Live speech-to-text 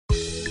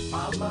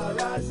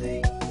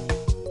Mamarazzi,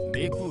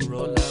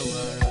 Mikuro la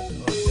wara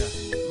loja.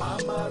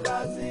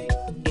 Mamarazzi,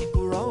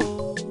 Ikuro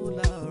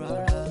la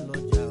wara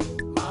loja.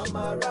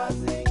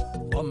 Mamarazzi,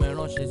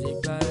 Omeran ṣe ti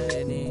gba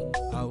ẹni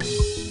awo.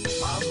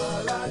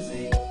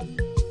 Mamarazzi,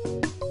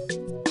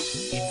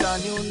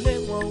 ìtàní ò lé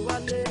wọn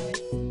wálé.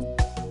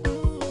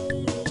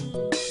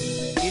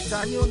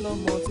 Ìtàní ò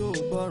lọ́mọ tó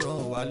gbọ́rọ̀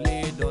wálé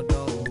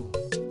dandan o.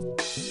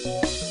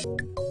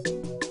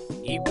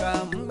 Ìgbà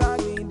ń bá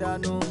ní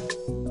dànù,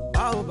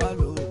 báwo bá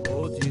lò ó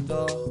ti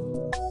tọ́.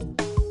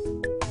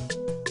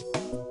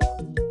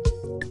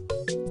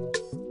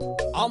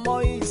 Ọmọ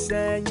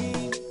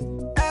Ìsẹ̀yìn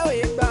ẹ ò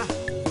yé gbà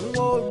fún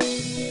orí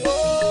o.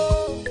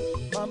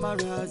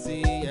 Mamarazzi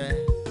ẹ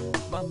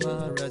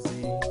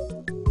Mamarazzi,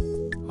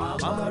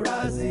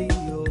 Mamarazzi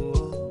o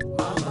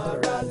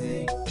Mamarazzi.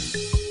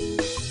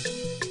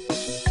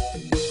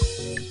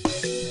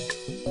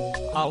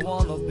 I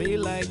wanna be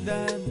like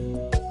them,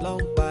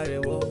 long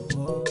pariwo.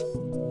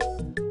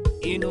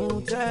 Inú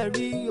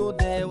tẹ́rí ó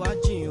dẹ̀ wá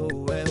jìn ó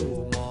ẹ ò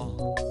mọ̀.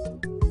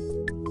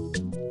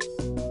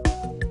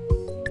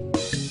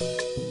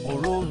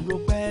 Òróǹro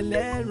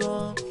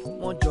pẹ̀lẹ́ran,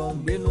 wọ́n jọ ń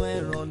gbénú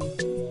ẹran ni.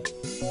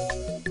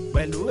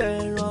 Pẹ̀lú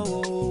ẹran o,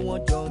 wọ́n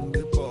jọ ń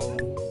gbé pọ̀.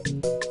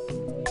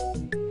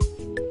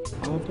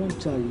 Àwọn tó ń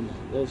jà yìí,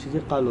 ẹ ṣe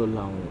jẹ́ ká lọ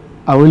làwọn.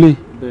 Àwọn ilé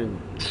Bẹ́ẹ̀ni.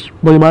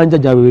 bọ́n ni máa ń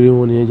jàjà wèrè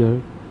wọn nìyẹn jẹ́.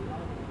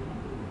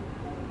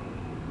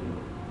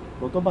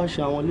 Bọ́ tó bá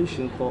ṣe àwọn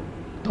léṣe ńkọ́.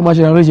 Tó bá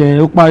ṣe àwọn léṣe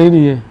yẹn ó parí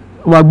nìyẹn.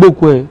 Ó máa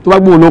gbókù ẹ̀ tó bá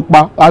gbóhùn ló pa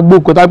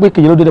agbókù ẹ̀ tó bá gbé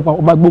kèyìn ló dé pa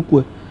ó máa gbókù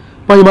ẹ̀.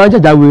 Bọ́n ni máa ń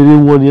jàjà wèrè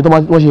wọn nìyẹn tó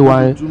wọ́n ṣe wà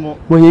yẹn.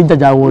 Wọ́n yẹn ń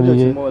jàjà wọn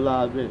nìyẹn.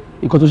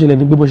 Ìkan tó ṣẹlẹ̀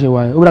ní pé bó ṣe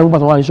wà yẹn ó bí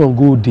wọ́n wà ní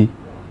Ṣàngó Òde.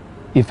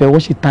 Ìfẹ́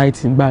wọ́n ṣì tight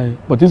nígbà yẹn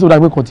but tí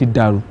sọ́dọ̀ kan ti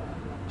dàrú.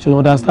 Ṣé you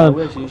understand?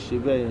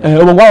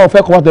 Ọmọ wa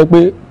fẹ́ kọ́ wá tẹ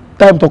pé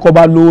time tọkọ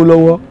bá lówó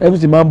lọ́wọ́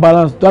everything máa ń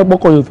balance tó bá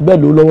gbọ́kọ̀ yóò fi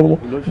bẹ́ẹ̀ lówó lọ́wọ́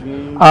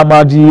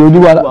àmàdì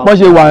oníwà bọ́n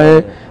ṣe wà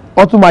yẹn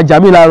wọ́n tún máa jà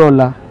mí láàárọ̀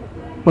ọ̀la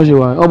bọ́n ṣe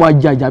wà yẹn wọ́n máa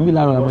jà mí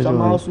láàárọ̀ ọ̀la bọ́n ṣe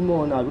wà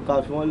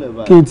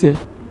yẹn. Kí n tiẹ̀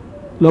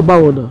lọ bá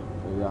wọn náà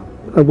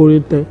agbórí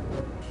ń tẹ́.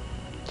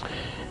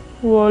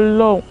 Wọ́n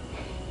lọ́hùn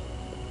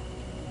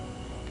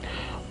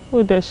ó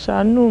dẹ̀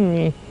ṣàánú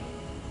mi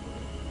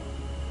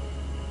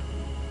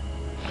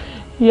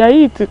ìyà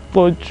yìí ti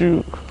pọ̀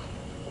jù.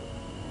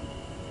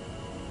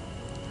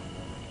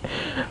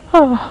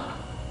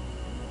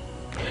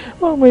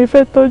 Báwo mo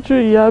fẹ́ tọ́jú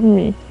ìyá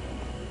mi?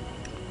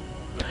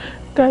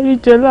 Ká rí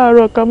jẹ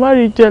láàárọ̀ ká má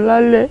rí jẹ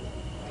lálẹ́.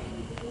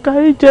 Ká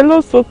rí jẹ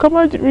lọ́sàn-án ká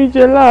má rí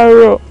jẹ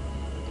láàárọ̀.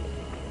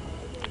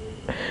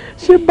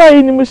 Ṣé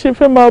báyìí ni mo ṣe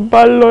fẹ́ máa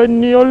bá lọ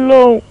ní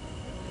Ọlọ́run?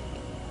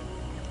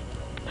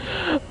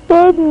 Bá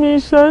mi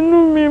ṣàánú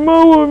mi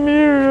mọ́wọ́ mi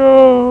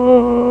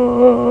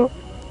rọ̀.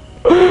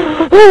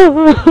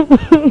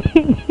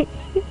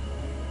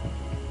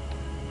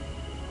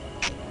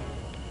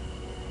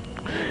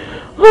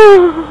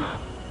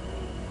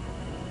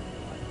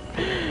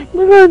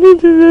 Gbọ́dọ̀ ní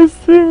ìdílé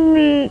sí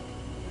mi.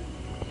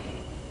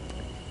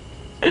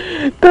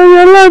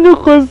 Tàyà aláàánú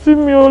kan sí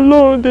mi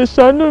Ọlọ́run dẹ̀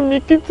ṣàánú mi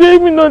kí tí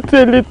èmi náà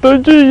tẹ̀lé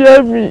tọ́jú ìyá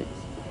mi.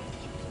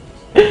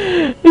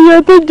 Ìyà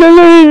tó jẹ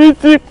lórí mi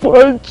ti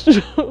pọ̀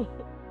jù.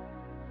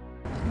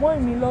 Mọ́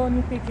èmi lọ́wọ́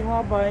ní pé kí n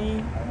wá bá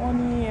yín, wọ́n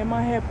ní ẹ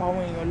máa help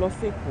àwọn èèyàn lọ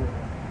sẹ́kọ̀ọ́.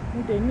 Mo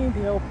dẹ̀ need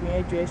help yẹn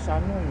ẹ jọ̀ọ́ ẹ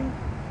ṣàánú mi.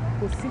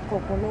 Kò sí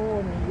kankan lọ́wọ́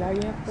mi, ìyà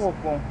yẹn pọ̀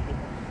gan.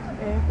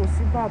 Kò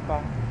sí bàbá.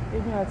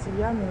 Èmi àti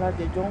ìyá mi la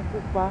jẹjọ ń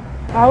kópa.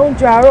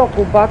 Oúnjẹ àárọ̀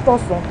kò bá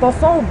tọ̀sán,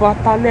 tọ̀sán ò bá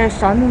talẹ́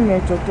ṣàánú mi ẹ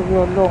jọ̀ọ́ torí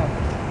Ọlọ́run.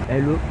 Ẹ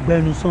ló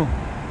gbẹnu sàn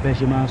bẹ́ẹ̀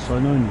ṣe máa ń sọ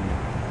náà nìyẹn.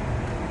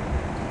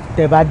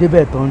 Tẹ́ bá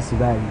débẹ̀ tó ń sí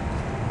báyìí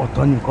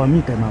ọ̀tọ̀ nìkan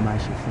míì tẹ́ máa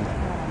ṣe fún un.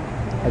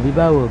 Àbí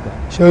báwo ọ̀gá?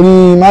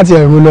 Sori má ti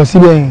ẹ̀rù lọ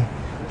síbẹ̀ yẹn.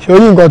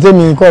 Sori nǹkan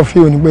tèmi kọ́ fi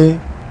òní pé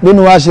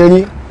bínú wa ṣe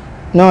rí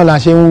náà là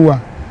ṣe ń hùwà.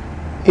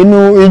 Inú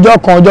ọjọ́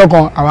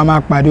kan àwa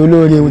máa pàdé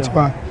olóore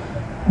tiwa.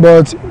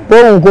 But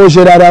bóun kò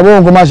ṣe dáadáa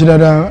bóun kò má ṣe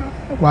dáadáa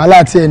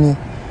wàhálà tí ẹ ní.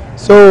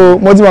 So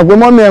mo ti mọ̀ pé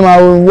mọ́mí ẹ̀ máa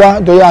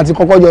wá torí àti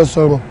kọ́kọ́ jọ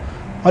sọ̀rọ̀.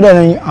 Wọ́n dẹ̀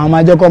ní àwọn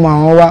máa jẹ́ kọ́ máa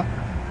wọ́n wá.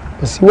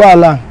 Kò sí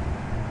wàhálà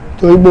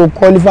torí pé o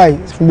qualify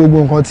fún gbogbo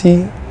nǹkan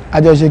tí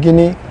a jọ ṣe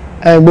kíní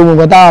gbogbo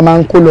nǹkan táwa máa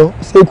ń kó lọ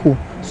sékòó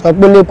sọ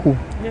pé lẹ́kọ̀ọ́.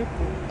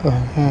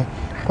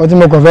 Nǹkan tí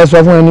mo kàn fẹ́ sọ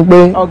fún ẹ ni pé.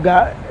 Ọ̀gá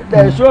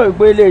tẹ̀sọ́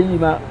ìpele yìí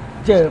máa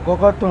jẹ́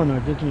kọ́kọ́ tọ̀nà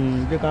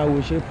jẹ́ ká wo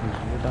ṣépù.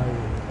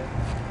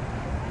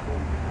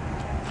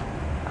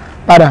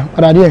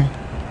 Padà díẹ̀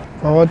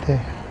fọwọ́ tẹ̀.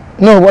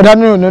 No,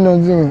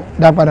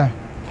 dá padà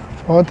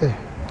fọwọ́ tẹ̀.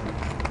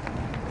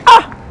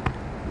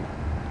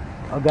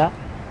 Ọ̀gá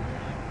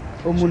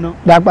ó múná.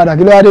 Dá padà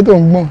kí ló wá dé tó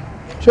ń gbọ̀n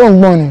ṣé ò ń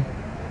gbọ̀n ni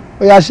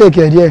ó yá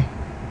ṣèkì ẹ̀ díẹ̀.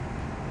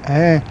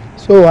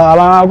 So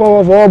àwọn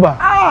akọ́kọ́ fọwọ́ bà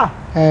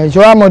ṣé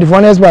wàá mọ̀ the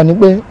funnest part ni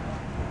pé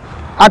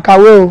a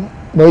kàwé o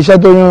bọ̀ iṣẹ́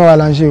tó yún wa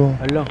là ń ṣe o.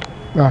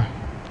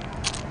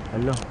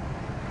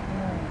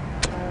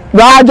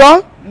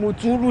 Gbàjọ́. Mo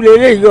tún rú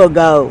lélẹ̀ yìí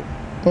ọ̀gá o.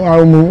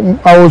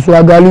 Àwọn oṣù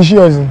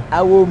agalicious.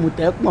 Àwọn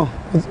òmùtẹ́pọ̀n.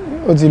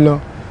 Ó ti lọ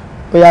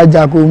ó yá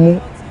jà kó mú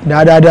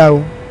dáadáa o.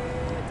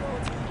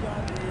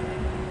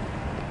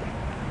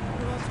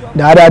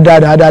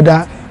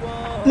 Dáadáa.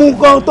 Mú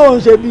nǹkan tó ń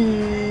ṣe bíi.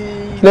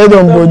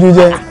 Lẹ́tọ̀ ń bójú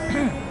jẹ́.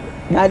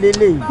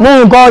 mú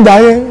nǹkan ọjà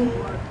yẹn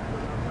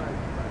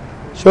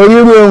sórí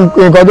irú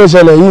nǹkan tó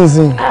ṣẹlẹ̀ yìí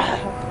sìn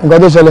nǹkan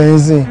tó ṣẹlẹ̀ yìí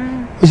sìn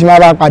ó sì máa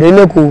bá pàdé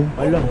lẹ́kọ̀ọ́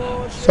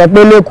sọ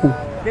pé lẹ́kọ̀ọ́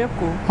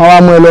wọ́n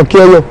wá mú ẹ lọ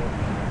kẹ́yọ̀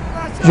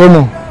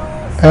ṣọmọ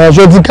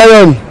ṣó ti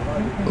kẹ́yọ̀ rí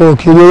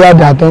òkèèrè wá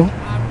dà tán.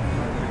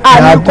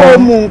 àní kó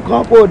mú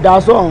nǹkan kó dà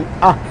sọ̀hún.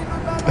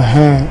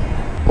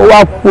 ó wá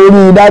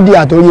porí dádì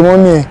àtòrí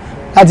mọ́mí ẹ̀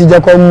láti jẹ́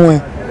kó mú ẹ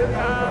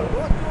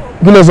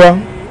kí ló sọ.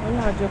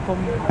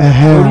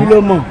 orí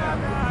ló mọ̀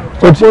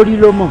orí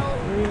ló mọ̀.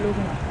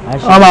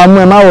 wọ́n máa mú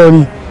ẹ má wọ̀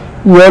rí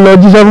ìwọ lọ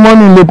jíṣẹ́ fún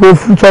mọ́mí ilé kó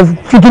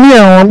fi kíní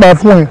ẹ̀wọ̀n pa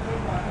fún ẹ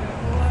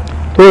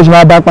tó o sì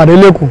máa bá pàdé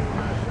lẹ́kọ̀ọ́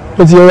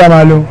tó ti yẹ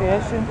máa lọ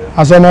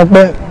àsọmọ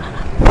pẹ́.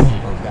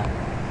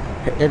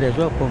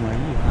 ẹ̀ẹ́dẹ̀ẹ́sọ̀ pọ̀ mọ́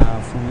yìí máa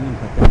fún yín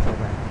nǹkan tẹ́ sọ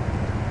báyìí.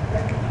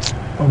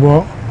 ọ̀bọ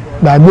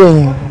gbàgbé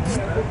yẹn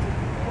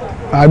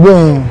gbàgbé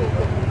yẹn.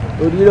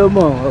 orí ló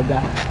mọ̀ ọ̀gá.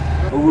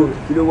 owó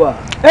kí ló wà.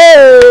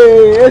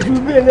 èṣù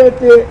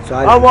bèlète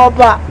ọmọ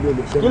ọba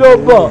kí ló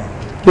bọ̀.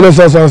 kí ló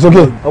sọ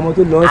sókè. ọmọ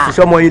tó lọ sí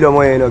sọmọ yìí lọmọ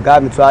yẹn lọgá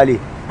mi tó àlè.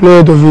 kí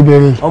ló tó fi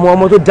bèrè.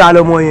 ọmọ tó dá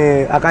lọmọ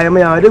yẹn àkàyẹmọ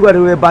yẹn àwọn adégbàdo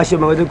wẹ bá ṣe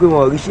ọmọ tó pé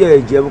wọn ríṣẹ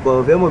ẹjẹ kọ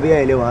fẹ mọ bí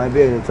yẹn lè wọn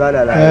bẹ̀rẹ̀ tó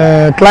àlà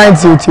lára. client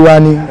tiwa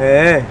ni.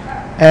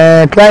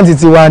 client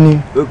tiwa ni.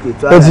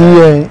 ó ti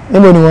yẹ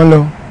níbo ni wọ́n lọ.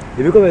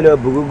 èmi kò fẹ́ lọ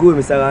bògógó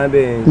mi sára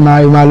bẹ́ẹ̀.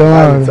 màá lọ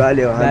wọn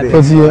rẹ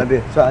ó ti yẹ.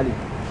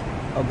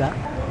 ọ̀gá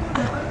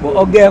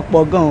ọ̀gá ẹ̀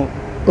pọ̀ gan-an.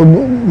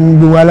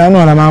 gbogbo ala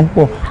náà la máa ń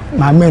pọ̀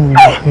màá mẹ́nu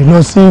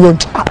lọ sí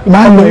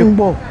máa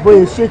lọ.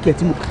 bóyá ṣèkẹ̀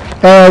tí mo.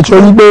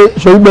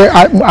 sori pé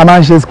a máa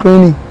ń ṣe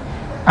screening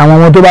àwọn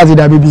ọmọ tó bá ti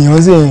dàbí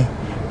Beyonce yẹn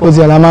ó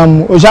ti àlá máa ń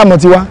mu o ṣáà mọ̀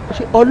ti wá.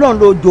 Ọlọ́run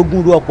ló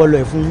jogún ru ọpọlọ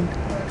ẹ̀ fún yín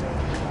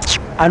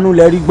àánú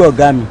lẹ rí gbọ́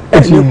ọ̀gá mi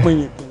ẹ̀ ní pín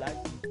yín.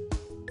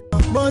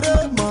 mọ̀rẹ́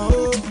mọ̀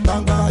o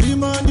gbàngbà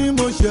ìmọ̀ ni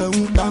mo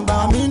ṣẹ̀hún gbàngbà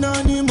mínà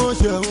ni mo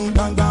ṣẹ̀hún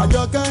gbàngbà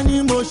àjọkẹ́ ni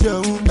mo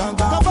ṣẹ̀hún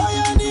gbàngbà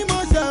kọ́fáyé ni mo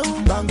ṣẹ̀hún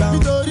gbàngbà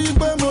nítorí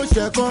pé mo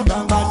ṣẹ̀kan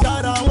gbàngbà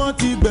sára wọn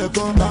ti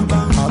gbẹ̀kan gbàngbà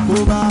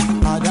àkóbá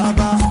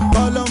àdábá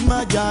kọ́lọ́ má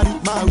jarí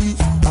máa wí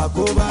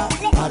àkóbá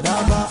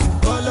àdábá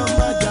kọ́lọ́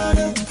má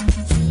jarí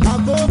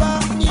àkóbá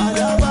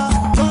àdábá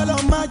kọ́lọ́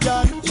má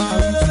jarí máa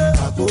wí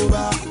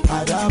àkóbá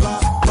àdábá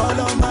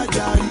kọ́lọ́ má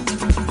jarí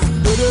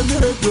lóde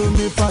mírèkò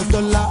mi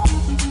fàṣọlá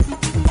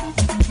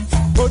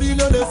orí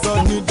ló lè sọ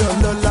ní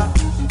dọ́lọ́lá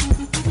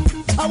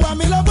àwa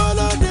mi lábọ́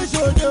lóde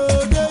ṣòde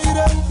òde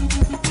ire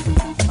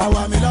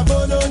àwa mi lábọ́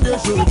lóde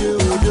ṣòde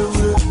òde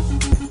ire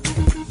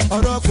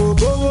ọ̀rọ̀ kò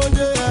bówó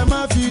dé ẹ má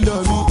fi lọ̀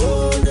mí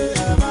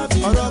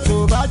ọ̀rọ̀ kò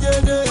bájé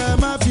dé ẹ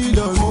má fi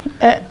lọ̀ mí.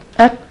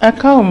 ẹ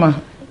ká ò mà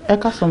ẹ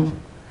ká sọ mọ.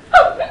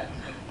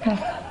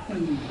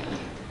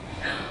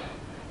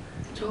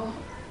 jọ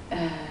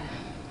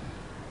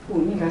ò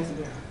ní láti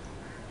bẹ̀rẹ̀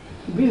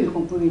ìbéèrè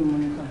kan péré ni mo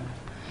ní kàn.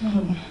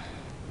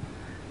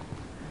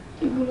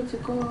 Ibo ló ti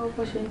kọ́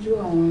bó ṣe ń jó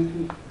àwọn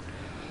ibi?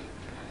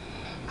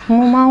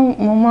 Mo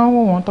máa ń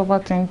wò wọ́n tó bá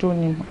ti ń jó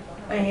ni.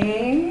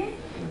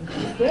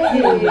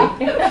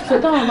 So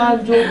táwọn bá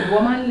jó ìwọ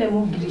máa ń lẹ̀ mú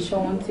gidi ṣọ́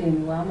wọn tẹ̀ ní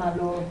wàá máa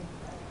lọ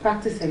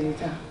practice ẹ̀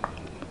later.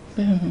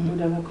 Ó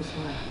dáná kò sọ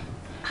wà.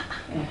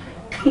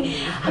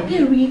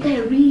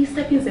 Abẹ́rẹ́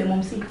stepping ẹ̀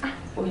mọ́ sí.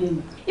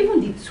 Even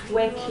the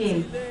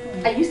twerking.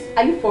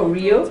 Are you for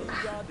real?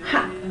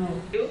 Ha.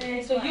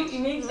 So it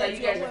means that you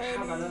guys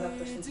have another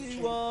person to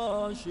train.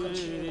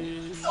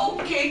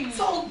 Okay, it's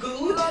all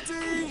good.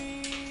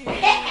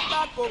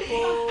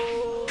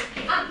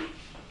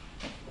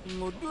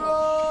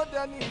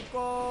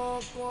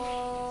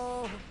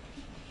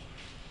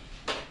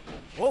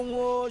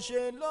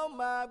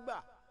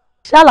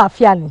 Ṣé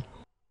àlàáfíà ni?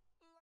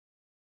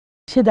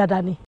 Ṣé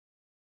dáadáa ni?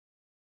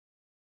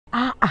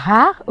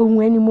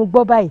 Ohun ẹni mo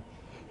gbọ́ báyìí.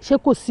 Ṣé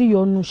kò sí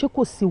ìyọnu? Ṣé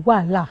kò sí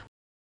wàhálà?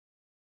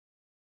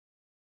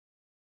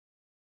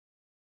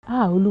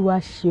 Olúwa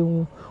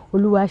ṣeun,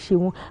 Olúwa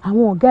ṣeun.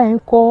 Àwọn ọ̀gá ẹ̀ ń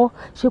kọ́,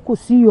 ṣé kò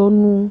sí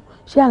ìyọnu?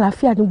 Ṣé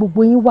àlàáfíà ni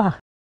gbogbo yín wà?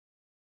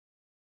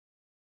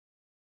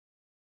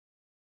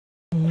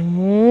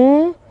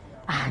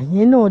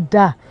 Ìyẹn náà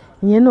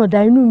dà,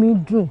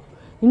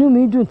 inú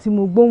mi dùn tí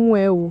mo gbóhùn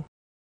ẹ o.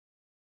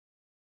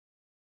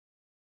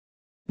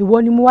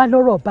 Ìwọ ni mo wá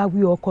lọ́rọ̀ bá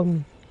wí ọkọ mi.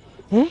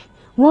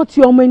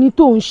 Rántí ọmọ ẹni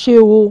tó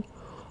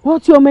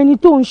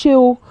ń ṣe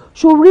o.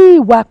 Ṣorí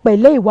ìwà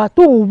pẹ̀lẹ́ ìwà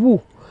tó ń wù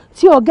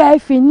tí ọ̀gá ẹ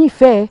fi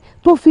nífẹ̀ẹ́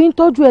tó fi ń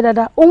tọ́jú ẹ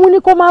dáadáa, òun ni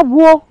kó má wù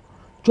ọ́.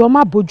 Jọ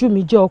má bójú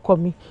mi jẹ́ ọkọ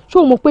mi. Ṣé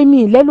o mọ̀ pé mi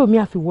ìlẹ́lòmí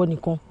àfiwọ́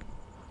nìkan?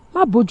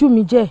 Má bójú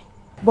mi jẹ́.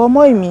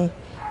 Bọ́mọ́ ìmí,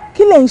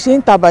 kí lẹ̀ ń ṣe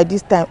ń ta by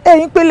this time?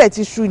 Ẹ̀yin pélé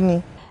ti ṣú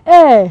ni.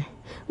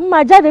 N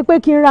máa jáde pé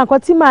kí n ra nǹkan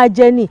tí màá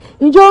jẹ ni.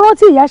 Ǹjẹ́ o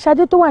rántí ìyá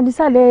Ṣadé tó wà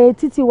nísàlẹ̀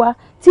títì wa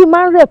tí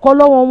máa ń rẹ̀kọ́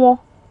lọ́wọ́ wọn?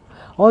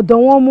 Ọ̀dọ̀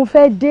wọn mo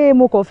fẹ́ dé,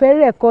 mo kàn fẹ́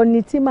rẹ̀kọ́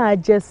ni tí màá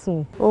jẹ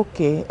sùn. Ok,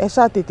 ẹ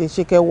ṣáà tètè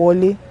ṣe kẹ́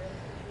wọlé.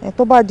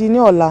 Tó bá di ní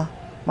ọ̀la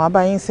màá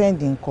bá yín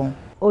sẹ́ǹdì nǹkan.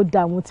 Ó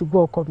dáa, mo ti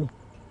gbọ́ ọkọ mi.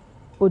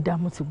 Ó dáa,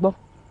 mo ti gbọ́.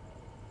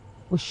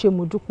 O ṣé,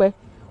 mo dúpẹ́.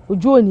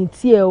 Ojú òní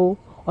tí ẹ o,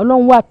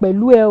 Ọlọ́run wà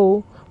pẹ̀lú ẹ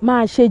o,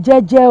 máa ṣe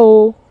jẹ́jẹ́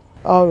o.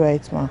 All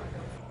right ma.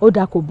 Ó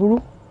dáa, kò burú.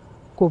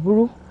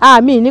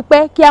 Mi ní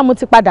pẹ́ kí á mo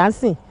ti padà ń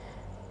sìn.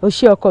 O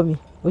ṣé ọkọ mi,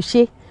 o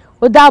ṣé.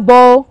 Ó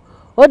dàbọ̀ o.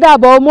 ó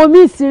dàbọ̀ mo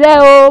miss rẹ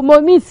o mo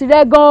miss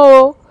rẹ gan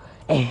o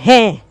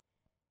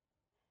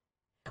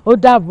ó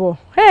dàbọ̀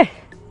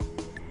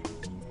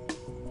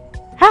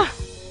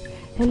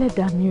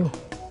ẹlẹ́dàá mi o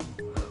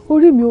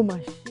orí mi ò mà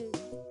ṣe.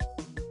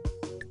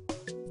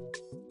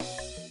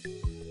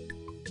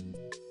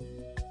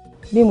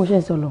 bí mo ṣe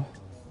ń sọ lọ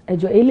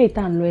ẹjọ eléyìí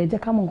tá à ń lọ ẹ jẹ́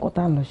ká mọ̀ nǹkan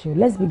tá à ń lọ ṣe o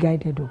let's be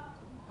guided o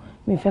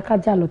mi fẹ́ ká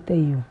já lọ tẹ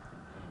yìí o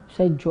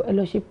ṣẹjọ ẹ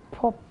lọ ṣe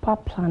proper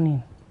planning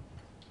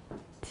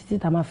títí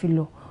tá a máa fi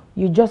lọ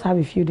you just have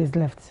a few days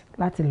left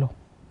láti lọ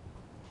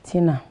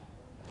Tina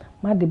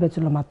má débẹ̀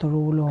tó lọ máa tọrọ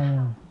owó lọ́wọ́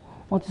wọn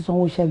wọ́n ti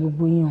sanwó iṣẹ́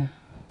gbogbo yín o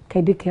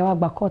kẹ́dẹ́kẹ́ wá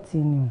gba kọ́ọ̀tì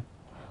ni o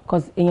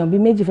cause èèyàn bíi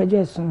méjì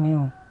fẹjọ́ ẹ̀sùn mi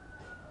o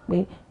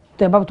pé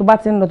tó bá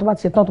ti ń lọ tó bá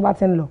ti ṣe tán tó bá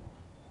ti ń lọ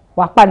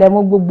wàá padà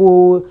mọ́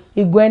gbogbo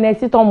ìgò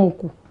ẹnẹsí tó mú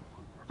kù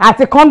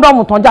àti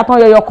kọ́ńdọ̀mù tán já tán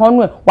yọyọ kan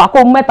nù ẹ̀ wàá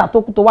kó mẹ́ta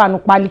tó kù tó wà nù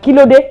pálí kí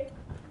ló dé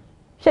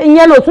ṣé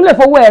ìyẹn ló tún lè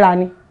fowó ẹ̀ rà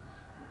ni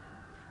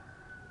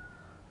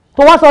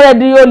tó wá sọ̀rọ̀ ẹ̀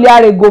di olè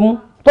àrègò mu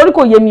torí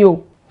kò yé mi o.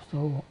 so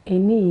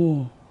ẹni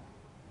yìí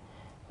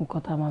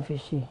nǹkan tá a máa fi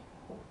ṣe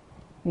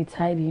ní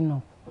tidying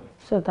up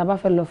so tá a bá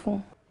fẹ́ lọ fún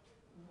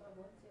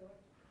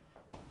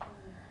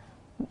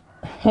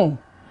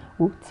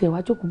o tiẹ̀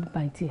wá jókòó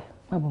bíbá ẹ̀ tiẹ̀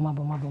má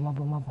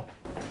bọ̀.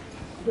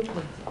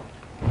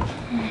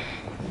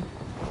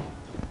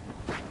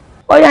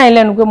 ó yà yín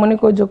lẹ́nu pé mo ní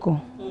kó jókòó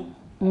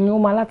ó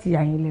máa láti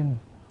yà yín lẹ́nu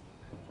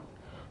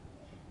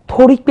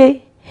torí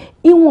pé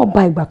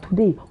ìwọ̀nba ìgbà tó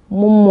dé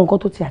mo mọ nǹkan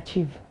tó ti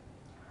achieve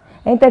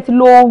ẹ̀yin tẹ́ ti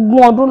lò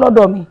 20 ọdún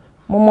lọ́dọ̀ mi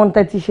mo mọ nǹkan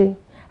tẹ́ ti ṣe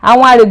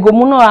àwọn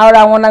àrègòmù náà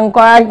ara wọn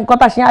nǹkan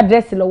tá a ṣe ń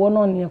àdírẹ́sì lọ́wọ́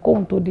náà nìyẹn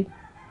kóhun tó dé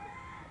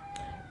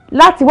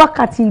láti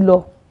wákàtí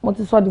lọ mo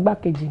ti sọ di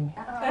igbákejì mi.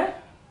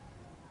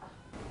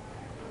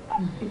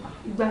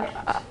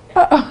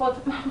 But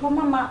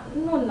Mama,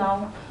 no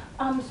now.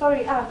 I'm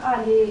sorry, I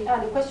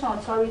question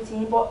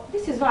authority, but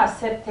this is not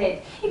accepted.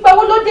 Ìgbà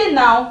wo ló dé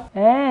now?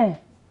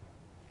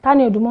 Ta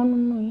ni òdùmọ́nú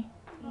nínú yín?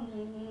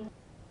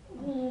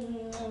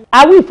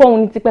 Àwí ìfọ̀hún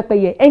ni ti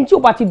pẹ́pẹ́yẹ, ẹni tí ò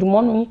bá ti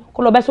dùmọ́nú yín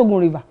kó lọ bẹ́ sógun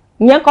river.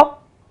 Ìyẹn kọ́.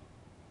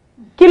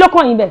 Kí ló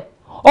kàn yín bẹ̀?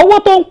 Owó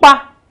tó ń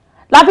pa,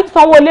 la fi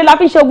sanwó ilé, la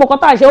fi ṣe gbogbo kan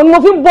tá à ṣe, òun ni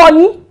mo fi ń bọ́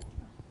yín.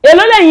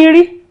 Èló lẹ́yìn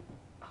rí?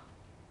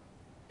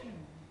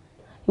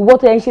 Ìwọ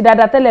tó ẹ̀ ń ṣe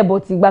dáadáa tẹ́lẹ̀ bọ̀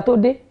tí ìgbà tó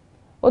dé.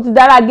 Ó ti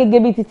dára gẹ́gẹ́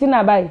bíi ti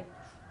Tina báyìí.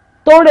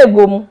 Tó ń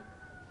règò mu.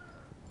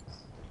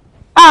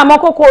 Àmọ́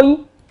kókó yín.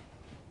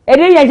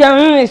 Èdè yẹn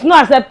jẹ́ it's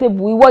not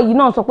acceptable. Ìwọ yìí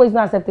náà sọ pé it's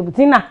not acceptable.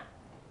 Tina.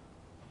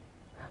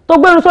 Tó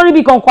gbẹ́rù sórí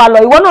bí kankan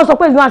àlọ́. Ìwọ náà sọ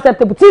pé it's not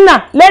acceptable.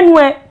 Tina lẹ́nu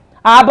ẹ.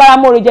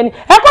 Àbáramọ̀rẹ̀ jẹ ni.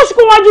 Ẹ kó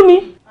ṣùkú wájú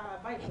mi.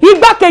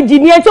 Igbákejì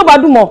ni ẹ tí ó bá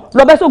dùn mọ́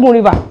lọ bẹ́ sógun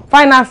river.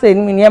 Finance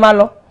mi ni ẹ máa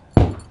lọ.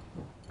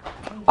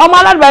 Ọmọ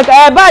aládùúgbò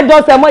ẹ bá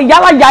ìjọsẹ̀ mọ́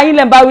ìyálàjà yín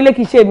lẹ́ ń bá wílé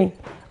kìí ṣe mi.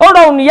 Ó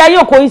rọrùn ìyá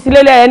yóò kó yín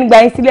sílé lẹ́yìn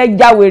nígbà yín sílé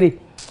jáwèrè.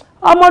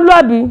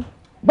 Ọmọlúàbí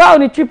báwo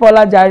ni trip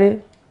ọlájàre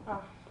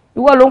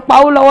ìwọ ló ń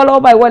pawó lọ́wọ́lọ́wọ́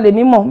bá ìwọ lè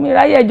mímọ̀ mi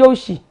ráyè ẹjọ́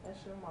òṣì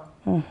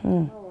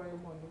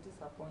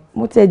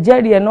mo tẹ̀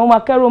jẹ́rìí ẹ̀ náà ó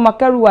máa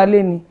kẹ́rù wá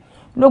lé ni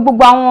ló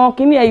gbogbo àwọn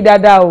kíní ẹ̀yìn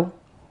dáadáa o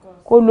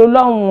kó lo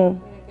lọ́hùn o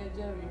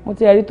mo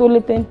ti ẹ̀rí tó lé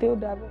téńté ó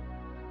dáa bẹ́ẹ̀.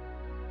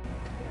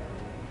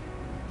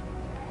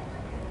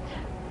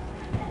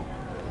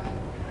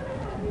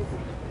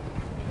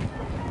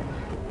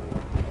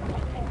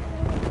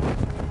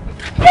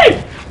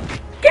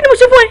 Kí ni mo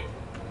ṣe fún ẹ?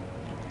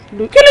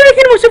 Kí ló rí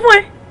kí ni mo ṣe fún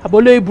ẹ?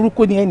 Àbólóyè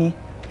burúkú ni ẹni.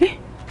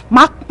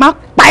 Má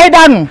pa ẹ́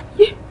dànù.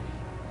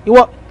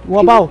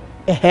 Ìwọ báwo?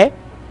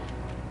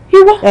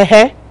 Ìwọ?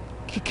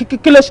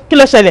 Kí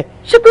ló ṣẹlẹ̀?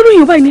 Ṣé pé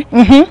lóyún báyìí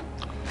ni?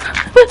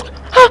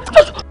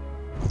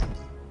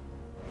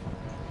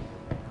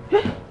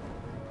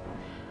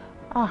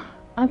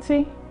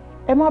 Àǹtí,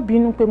 ẹ má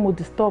bínú pé mo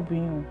disturb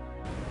yín o.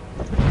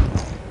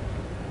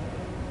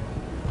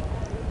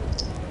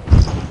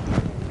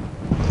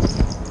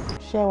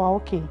 Ṣé wà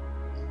okay?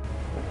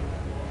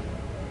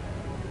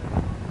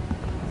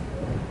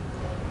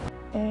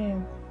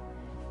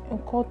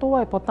 Nǹkan tó wà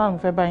important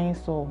fẹ́ bá yín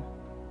sọ.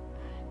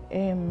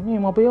 Mi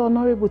mọ̀ bóyá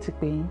honorable ti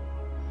pè yín.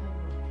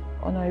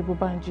 Honorable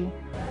Banji.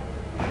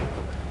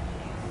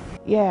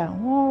 Yeah,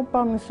 wọ́n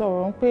bá mi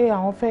sọ̀rọ̀ pé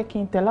àwọn fẹ́ kí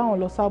n tẹ̀lé àwọn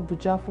lọ sí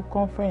Abuja fún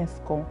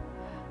conference kan.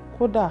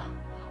 Kódà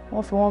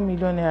wọ́n fi $1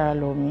 million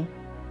lọ̀ mí.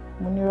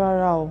 Mo ní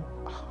rárá o.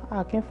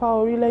 A kì í fá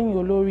orí lẹ́yìn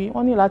olórí.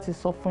 Wọ́n ní láti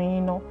sọ fún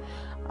yín náà.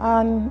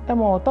 And ẹ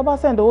mọ̀ tó bá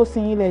send owó sí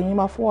yín lẹ́yìn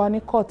máa fún wa ní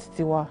court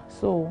tiwa.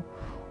 So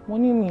mo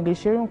ní mi lè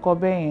ṣerú nǹkan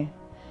bẹ́ẹ̀ yẹn.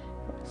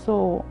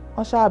 So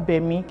wọ́n ṣáà bẹ̀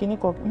mí kíní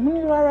kan. Mo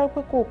ní rárá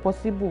pé kò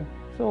possible.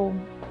 So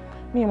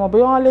mi mọ̀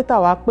bóyá wọ́n later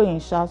wá pè yín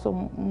ṣá. So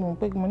mo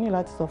pé mo ní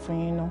láti sọ fún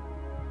yín náà.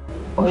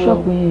 Ó sọ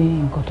pé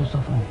nǹkan tó sọ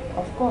fún mi.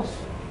 Of course.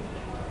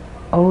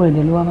 Ọ̀rọ̀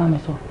èdè ló wá bá mi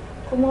sọ.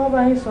 Kó mọ́ bá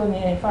yín sọ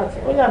nìyẹn in fact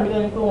ó yà mí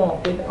lẹ́nu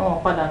pé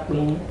wọ́n padà pè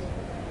yín.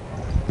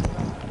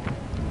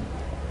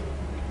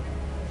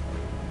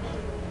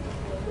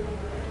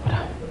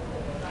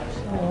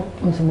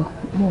 Mo ti gbọ́,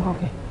 mo wá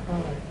ọ̀kẹ́.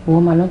 Owó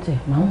máa lọ́tẹ̀,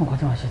 màá mọ̀ nǹkan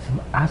tí wọ́n ṣe sí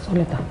mi. Àá sọ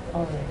lẹ́tà.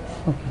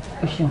 Ok,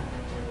 ó ṣeun.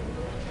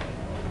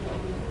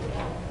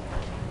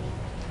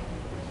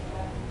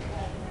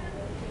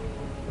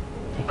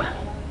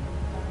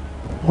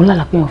 Mo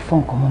lálàá pé wọ́n fọ́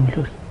nǹkan mọ́ mi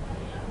lórí.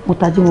 mo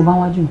tají mo bá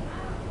wájú mi.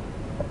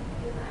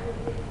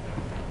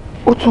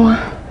 Ó tún wá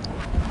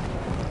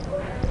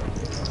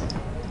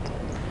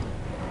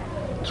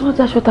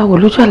jáṣọ ta wọ̀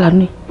lójú àlá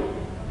ni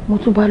mo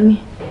tún bá ní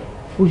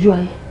ojú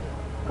ayé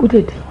ó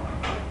dèdè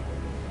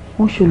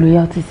wọ́n ṣòlò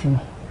ya ọtí sí mi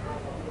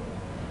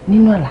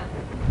nínú àlá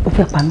ó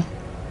fẹ́ pa mí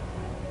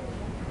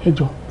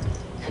ẹjọ́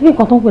síbí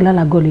nǹkan tó ń pè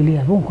lálàgọ́ lélẹ̀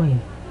àbí nǹkan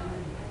yìí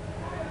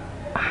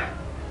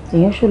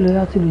èèyàn ṣòlò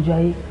ya ọtí lójú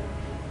ayé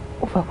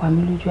ó fẹ́ pa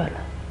mí lójú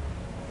àlá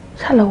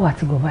ṣàlàwọ̀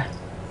àti gọ̀bá ẹ̀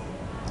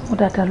ó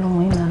dáadáa lọ́mọ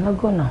yìí náà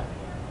lágọ̀nà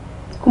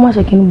kó má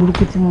ṣe kíní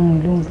burúkú tí mo mú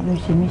ló ń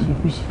ṣe mí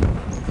ṣèkúṣe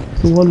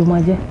ìwọ ló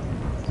máa jẹ́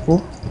ó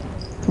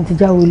mo ti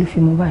jáwé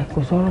olúfimọ́ báyìí kò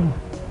sọ̀rọ̀ mọ́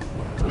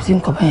kò sí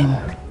nǹkan báyìí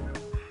mọ́.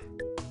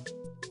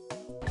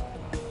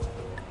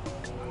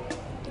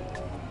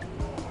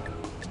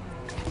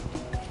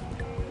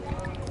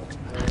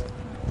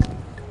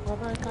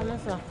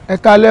 ẹ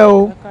kálẹ́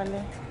o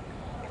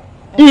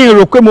yín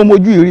rò pé mo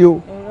mojú ìrí o.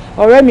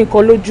 ọ̀rẹ́ mi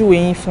kan lójú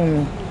ẹ̀yìn fún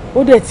mi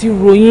ó dẹ̀ ti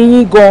ròyìn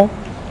yín gan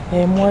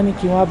mo wá ní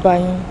kí wọ́n bá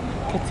yín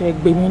kẹtẹ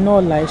ẹgbẹ́ mi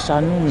náà la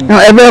ìṣàánú mi.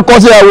 ẹ fẹ́ kọ́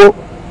sí àwo.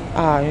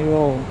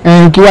 irọ́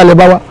o. kí wàá lè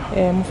bá wa.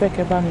 mo fẹ́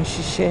kẹ́ bá mi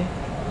ṣiṣẹ́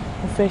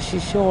mo fẹ́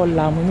ṣiṣẹ́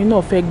ọ̀la mi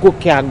náà fẹ́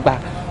gòkè àgbà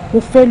mo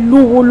fẹ́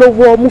lówó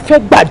lọ́wọ́ mo fẹ́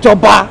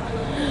gbàjọba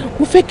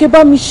mo fẹ́ kẹ́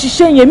bá mi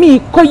ṣiṣẹ́ yẹn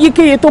mi kọ́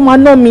yékéyé tó máa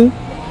ná mi.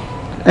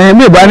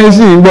 mi ìbá ní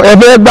sí ìgbọ́ ẹ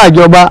fẹ́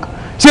gbàjọba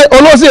ṣé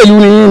olóṣèlú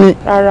ni yín ni.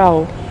 rárá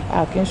o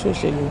a kì í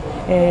ṣòṣèlú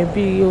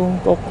bí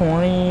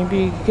ọkùnrin bí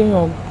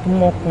kéèyàn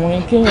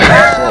ọmọkùnrin kéèyàn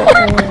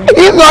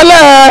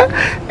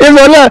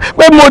ìsọlẹ̀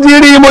pé mo ti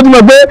rí mo ti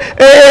mọ̀ pé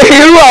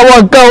irú àwọn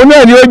nǹkan òun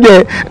náà ni ó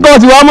jẹ́ tó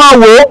ti wá máa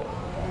wò ó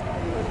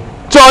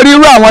sọ rí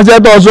irú àwọn iṣẹ́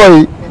tó sọ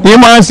yìí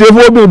máa ń ṣe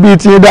fóbìn bíi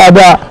ti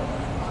dáadáa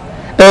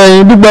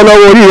dúpẹ́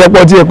lọ́wọ́ orí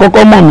ìrẹ́pọ̀ tí ẹ̀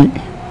kọ́kọ́ mọ̀ mí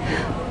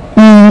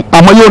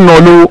àmọ́ yóò ná ọ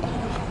lówó.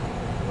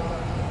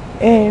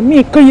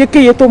 mi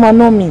kéyékéyé tó máa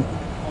ná mi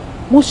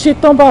mo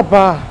ṣetán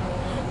bàbá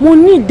mo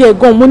ní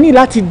ìdẹ̀gàn mo ní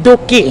láti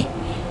dókè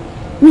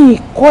mi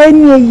kọ́ ẹ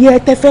ní ẹyẹ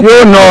tẹ́fẹ́.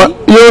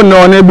 yóò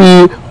ná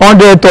níbi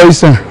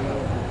 100,000.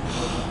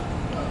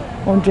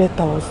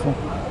 100,000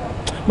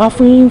 máa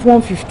fún yín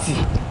 150.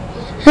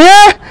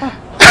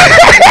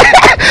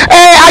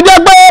 a jẹ́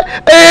pé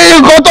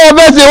nǹkan tó o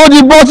fẹ́ ṣe ó ti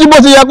bọ́ sí bó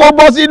ti yẹ kó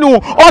bọ́ sínú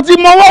ọ ti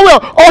mọ wọ́wọ́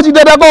ọ ti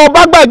dandan kó o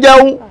bá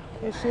gbàjẹun.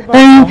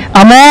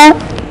 àmọ́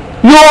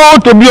yóò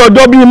tó bí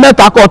ọjọ́ bíi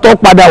mẹ́ta kan tó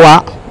padà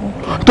wá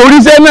torí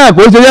iṣẹ́ náà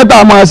kò ṣe yẹ́ tá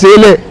a máa ṣe é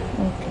lẹ̀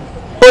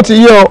ó ti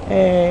yé ọ.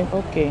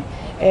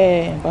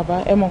 bàbá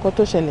ẹ mọ nǹkan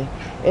tó ṣẹlẹ̀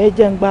ẹ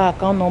jẹ́ ń gba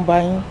account number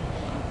yín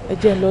ẹ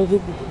jẹ́ ń lọ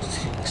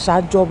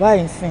ṣàjọba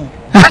yìí sìn.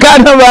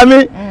 account number mi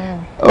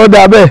ó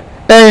dà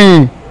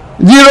bẹ́ẹ̀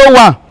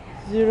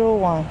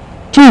 01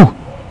 2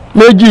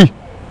 méjì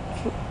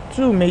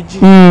 2 méjì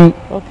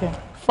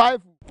 5.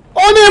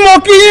 ó ní mo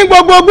kí yín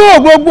gbogbo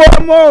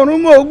ọmọ ọ̀run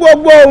mo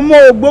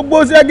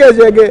gbogbo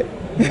ṣẹ́gẹ̀ṣẹ̀gẹ̀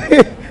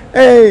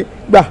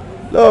gbà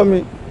lọ́wọ́ mi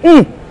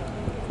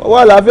ọwọ́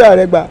àlàáfíà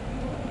rẹ gbà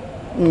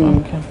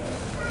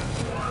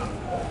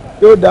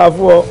yóò dáa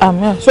fún ọ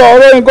sọ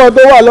ọ̀rọ̀ nǹkan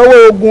tó wà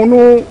lọ́wọ́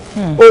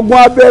ogun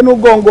abẹ́nú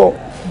gọ̀ǹgọ̀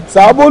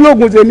sàábó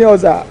lóògùn ṣe ní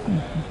ọ̀sà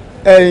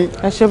ẹ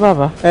ṣé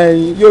bàbá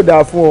yóò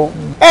dáa fún ọ.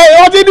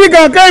 ọtí dí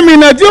kankan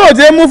ìmìnà tí ò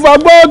ṣe mú fa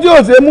gbọ́ tí ò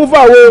ṣe mú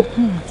fà wo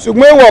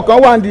ṣùgbọ́n èèwọ̀ kan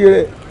wà nídìí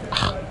rẹ̀.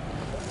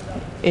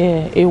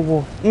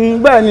 èèwọ̀.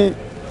 bẹ́ẹ̀ ni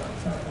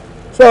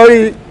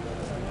sọ̀rí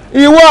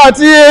ìwọ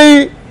àti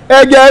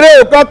ẹ̀jẹ̀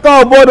rẹ̀ kankan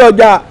ò gbọ́dọ̀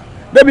jà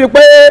débi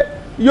pé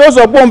yóò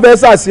sọ pé òun fẹ́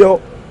sàṣẹ ọ.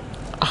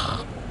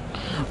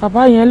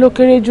 bàbá yẹn ló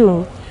kéré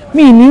jù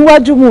mí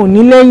níwájú mo ò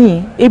ní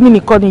lẹ́yìn èmi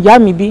nìkan ni ìyá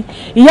mi bí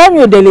ìyá mi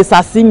ò dẹ̀ lè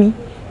sàsí mi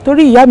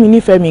torí ìyá mi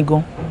nífẹ̀ẹ́ mi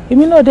gan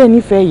èmi náà dẹ̀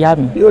nífẹ̀ẹ́ ìyá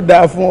mi. yóò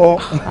dáa fún ọ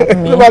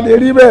tó bá ti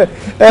rí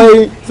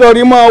bẹ́ẹ̀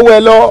sọ̀rí máa wẹ̀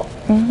lọ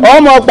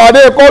ọmọ pàdé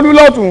kọ́lú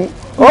lọ́tún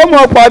ọmọ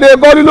pàdé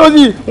kọ́lú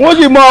lọ́sì wọ́n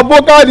sì mọ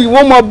bókàdì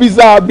wọ́n mọ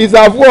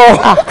bìsà fún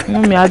ọ. inú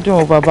mi á dùn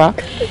ọ bàbá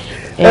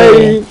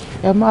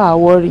ẹ máa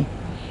wọrí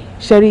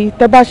ṣẹ́rí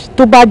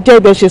tó bá jẹ́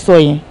ibẹ̀ ṣe sọ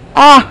yẹn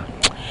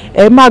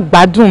ẹ má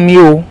gbádùn mi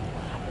o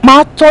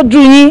máa tọ́jú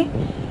yín.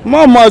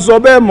 mọ̀ sọ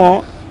bẹ́ẹ̀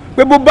mọ́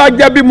pé bó bá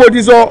jẹ́ bí mo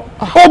ti sọ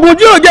oògùn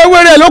tí ò jẹ́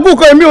wẹ́rẹ́ lókùn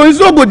kan èmi ò ní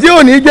sóògùn tí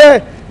ò ní jẹ́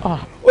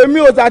èmi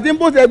ò sàtí ń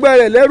bòsẹ̀ ẹgbẹ́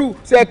rẹ̀ lẹ́rù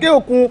ṣẹ̀kẹ́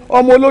òkun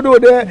ọmọ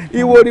olódòdẹ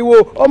ìwòrìwò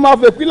ọmọ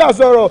àfẹ́pílà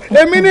sọ̀rọ̀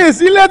èmi ní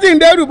ìsílẹ̀ tí ń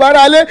dẹ́rù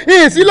bára lé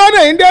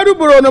ìsílọ́nà ń dẹ́rù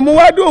bòrònà mo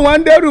wá dùn wọn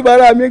ń dẹ́rù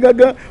bára mi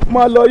gangan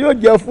mo lọ yóò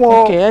jẹ́ fún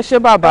ọ. ẹ ṣé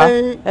bàbá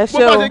ẹ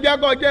ṣé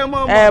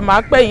o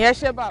máa pè yín ẹ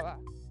ṣé bàbá.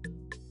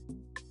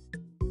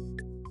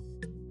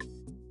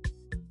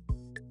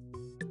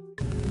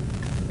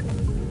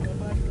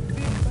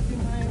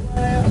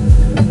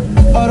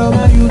 All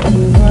over you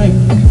tonight.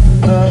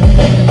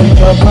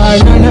 Your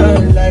banana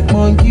like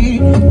monkey,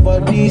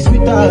 body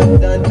sweeter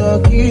than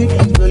turkey.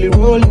 Slowly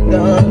roll it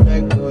down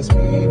like no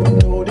speed.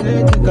 No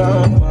they take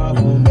come far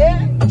from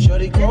me.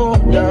 Shorty go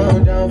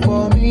down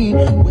for me.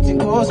 Waiting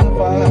goes so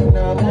far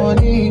now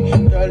money.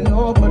 Girl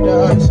no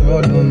that's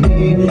all on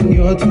me.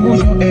 You're too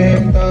short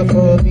extra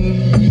for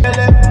me.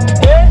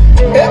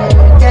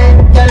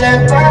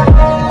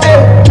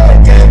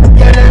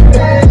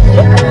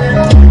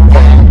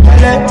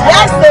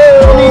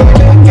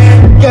 Yes,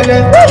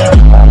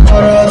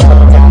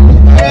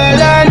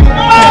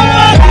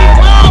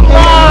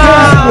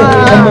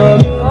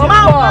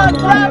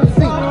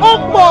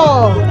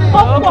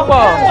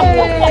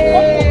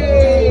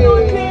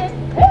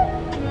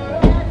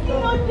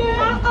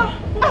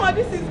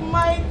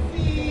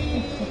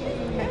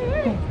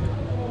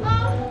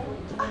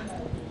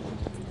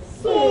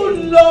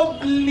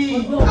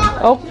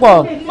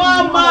 Opo.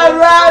 Mama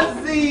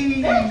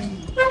Razzie.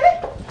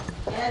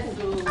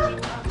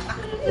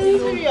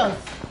 Serious.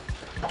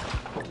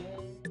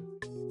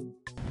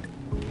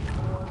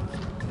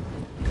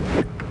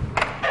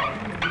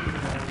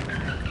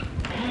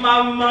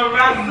 Mama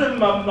Razzie,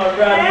 Mama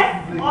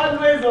Razzie.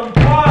 Always on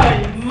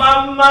point.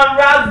 Mama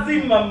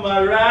Razzie,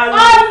 Mama Razzie.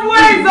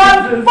 Always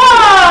on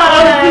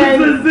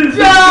point. Sweet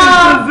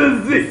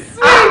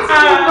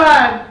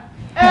woman.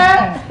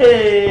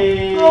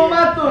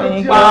 Tomato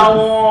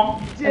Jones.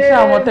 Ẹ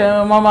ṣáà mọ̀ tẹ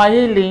mama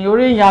yé lè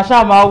orí èèyàn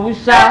ṣáà máa wú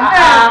ṣá.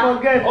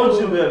 Ó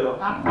jù bẹ́ẹ̀ lọ.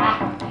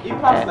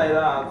 It passed like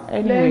that.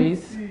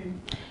 Anyways,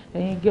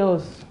 ẹ̀yin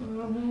girls,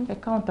 ẹ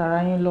count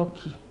ara yín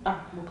lucky.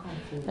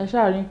 Ẹ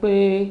ṣáà rí pé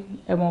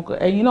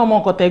ẹ̀yin náà mọ̀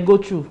nǹkan tẹ́ go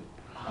through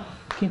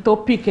kí n tó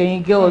pick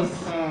ẹ̀yin girls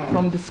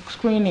from the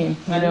screening,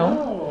 you know.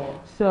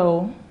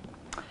 So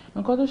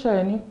nǹkan tó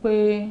ṣẹlẹ̀ ni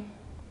pé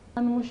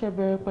wọ́n ní mo ṣe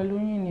bẹ̀rẹ̀ pẹ̀lú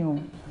yín ni o.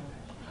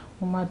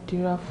 Mo máa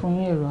dira fún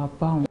yín ẹ̀rọ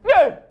àbáwọn.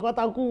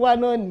 Kọ́takú wa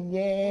náà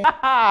nìyẹn.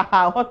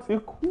 Wọ́n ti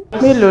kú.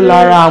 Mélòó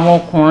lára àwọn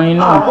ọkùnrin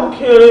náà? Ó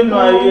kéré nù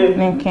ayé.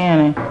 Ní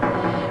kẹrin.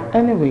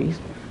 Anyways,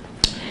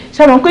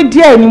 ṣé mo pé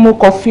díẹ̀ ni mo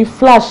kàn fi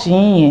flash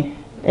yín yẹn.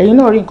 Ẹ̀yin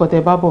náà rí nǹkan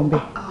tẹ́ bá bọ̀ ń bẹ̀.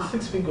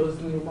 6 figures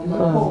ni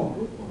mama.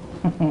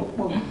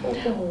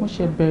 Mo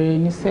ṣe bẹ̀rẹ̀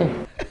níṣẹ́.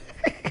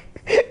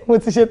 Mo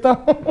ti ṣe tán.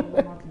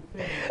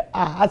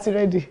 A ti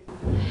ready.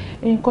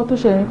 Nǹkan tó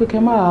ṣẹlẹ̀ ni pé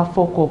kẹ́ máa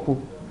fọkọ̀pù.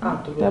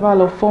 Tẹ́ bá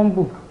lọ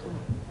fọ́ǹbù.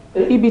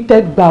 Ibi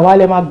tẹ́ gbà wá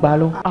lẹ máa gbà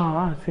lọ.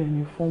 Àti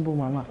ẹni fọ́ǹbù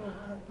mama.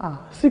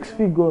 6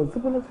 figures. Ṣé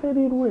bọ́lá fẹ́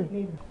rí irú ẹ̀?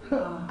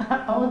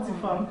 Àwọn ti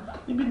fa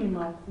ibi ni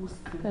màá kú sí.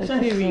 Ẹ sì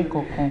rí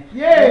nǹkan kan.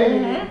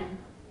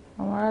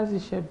 Mama Razzie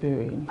ṣe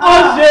bẹ̀rẹ̀ ni. Ó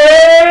ṣe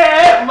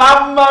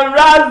Mama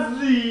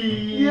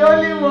Razzie. The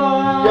only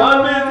one. The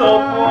only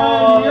one.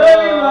 The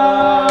only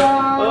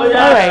one. Oh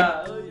yeah. All right.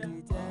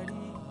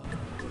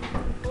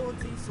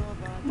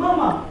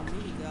 Mama.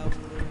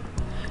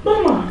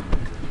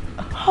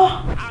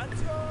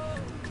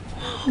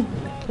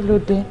 Kí ló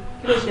dé?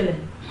 Kí ló ṣẹlẹ̀?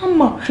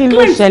 Mama, kí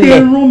ló ṣẹlẹ̀?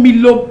 rán mi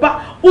lọ bá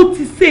ó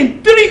ti send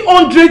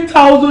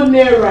 300,000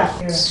 naira.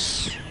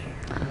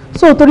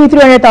 So torí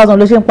 300,000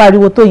 ló ṣe ń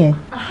pariwo tó yẹn.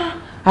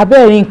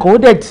 Abẹ́rẹ́ nǹkan ó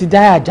dẹ̀ ti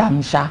dáyà jà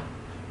mí ṣá.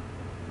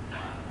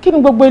 Kí ni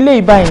gbogbo ilé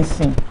ìbáyìí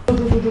sìn?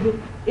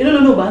 Èló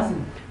ló bá sìn?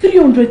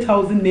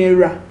 300,000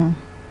 naira.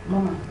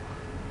 Mama,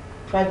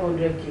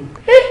 500k.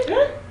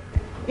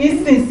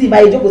 Ìsinsìn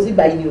báyìí jókòó sí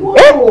báyìí ni o.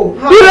 Irọ́ o.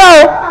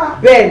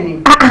 Bẹ́ẹ̀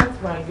ni.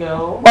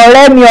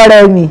 Ọ̀rẹ́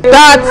mi.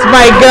 That's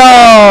my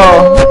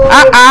girl.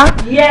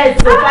 Yes,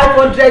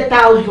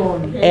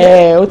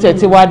 500,000. Ó tẹ̀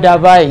tí wá dá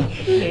báyìí.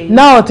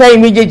 Náà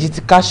tẹ́yìn méjèèjì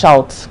ti cash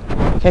out.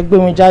 Kẹ́ gbé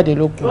mi jáde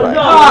ló kù báyìí.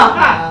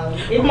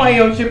 Ìmọ̀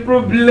yẹn ò ṣe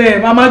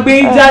problem. Màmá gbé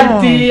yín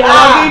jáde. Ó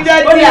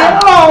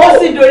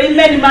sì dòrí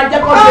lẹ́ni máa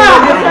jẹ́ kó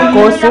bẹ̀rẹ̀.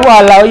 Kò sí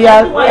wàhálà ó yá.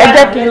 Ẹ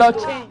jẹ́ kí n lọ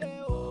change.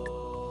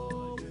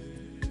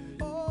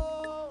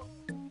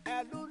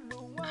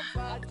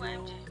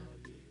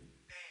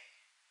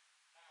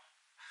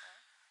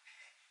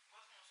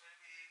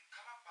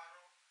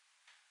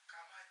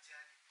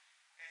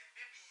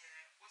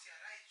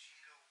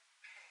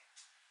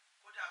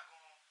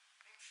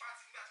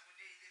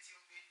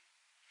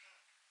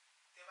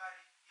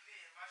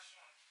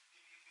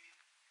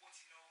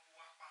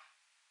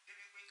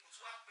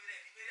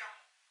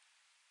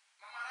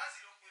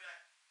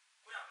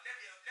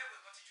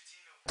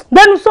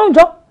 Gbẹ́nu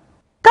sọ́njọ́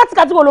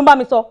kátikàtí wo ló ń bá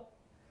mi sọ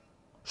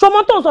ṣọmọ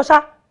tó ń sọ ṣá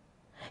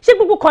ṣé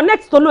gbogbo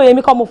connect tó lóye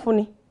mi kọ́ mo fún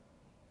ni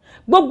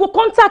gbogbo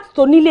contact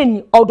tó nílé ní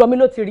ọ̀dọ̀ mi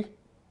ló ti rí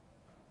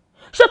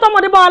ṣé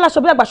tọmọdé bá wà láṣọ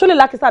bí àgbà ṣó lè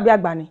lákìsà bí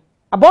àgbà ni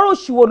àbọ̀rọ̀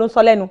òṣìwò ló ń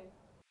sọ lẹ́nu.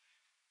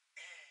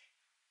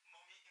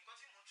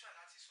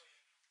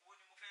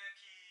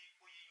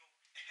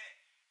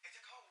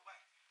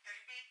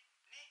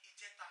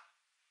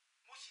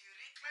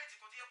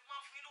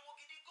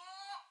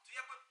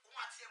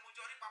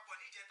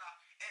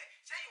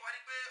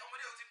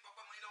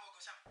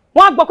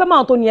 wọ́n á gbọ́ pé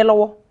máa tó ní ẹ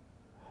lọ́wọ́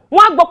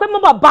wọ́n á gbọ́ pé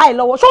mọ́ bàbá ẹ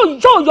lọ́wọ́ ṣó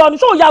yọ ni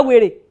ṣó ya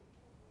wèrè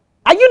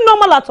are you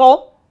normal at all?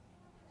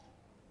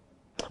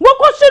 wọ́n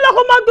kó sí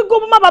lọ́kọ́ máa gbígbó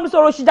má bàa mi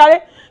sọ̀rọ̀ òṣìjáre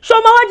ṣé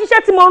o máa wá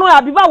jíṣẹ́ tí mo rán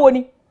àbí báwo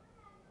ni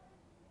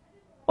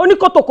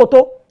oníkòtòkòtò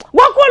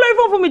wọ́n kó lórí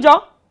fún mi jọ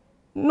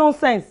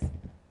nonsense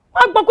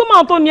wọ́n á gbọ́ pé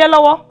máa tó ní ẹ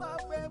lọ́wọ́.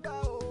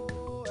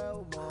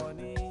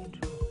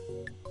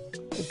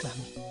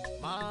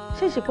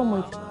 ṣé ìṣepọ̀ mọ̀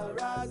ìtì.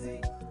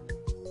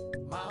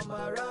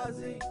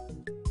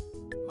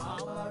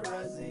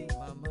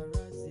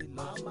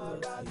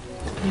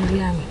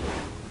 Miriam.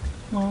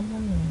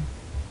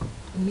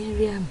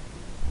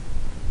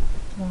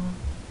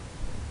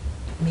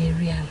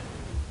 Miriam.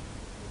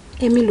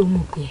 Èmi ló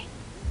mọ̀ pé.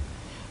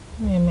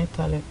 Mi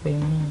mẹ́ta lè pè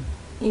mí.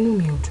 Inú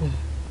mi ò dùn.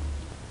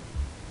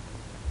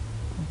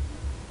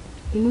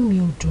 Inú mi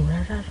ò dùn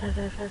rárá.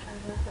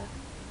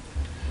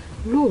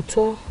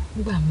 Lóòótọ́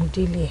gbà mú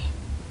délé ẹ̀.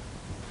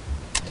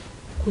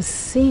 Kò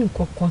sí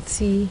nǹkan kan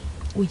tí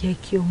ó yẹ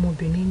kí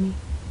ọmọbìnrin ní.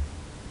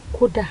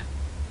 Kódà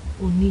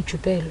ó ní jù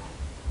bẹ́ẹ̀ lọ.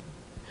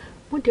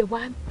 Mo dẹ̀ wá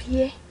bí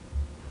ẹ́.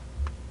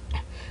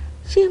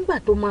 Ṣé ńgbà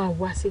tó máa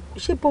wá sí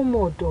ṣé bọ́mọ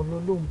ọ̀dọ̀ ló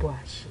ń bọ̀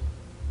àṣẹ?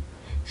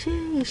 ṣé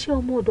iṣẹ́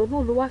ọmọ ọ̀dọ̀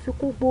náà ló wá fi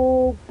kó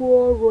gbogbo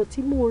ọrọ̀ tí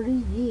mò ń rí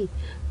yìí,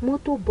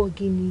 mọ́tò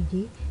bọ̀gìnì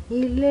yìí,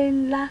 ilé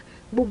ńlá,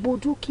 gbogbo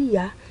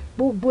dúkìá,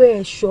 gbogbo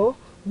ẹ̀ṣọ́,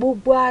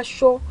 gbogbo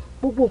aṣọ,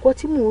 gbogbo nǹkan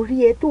tí mò ń rí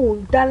ẹ tó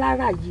ń dá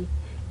lára yìí,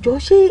 jọ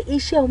ṣé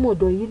iṣẹ́ ọmọ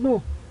ọ̀dọ̀ yìí náà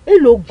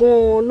èló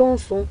gan-an ló ń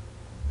san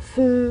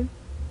fún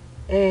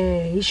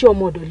iṣẹ́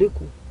ọmọ ọ̀dọ̀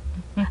lẹ́kọ̀ọ́?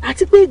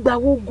 Àti pé ìgbà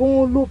wo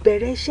gan-an ló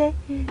bẹ̀rẹ̀ iṣẹ́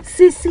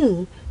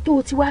sísìn tó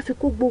ti wá fi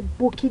kó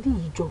gbogbo kíní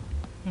yìí jọ?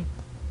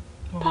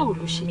 Báwo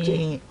ló ṣe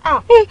jẹ́?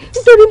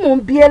 Nítorí mò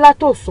ń bi ẹ́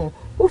látọ̀sán,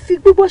 ó fi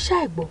gbígbọ́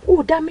ṣàìgbọ́,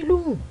 ó dá mi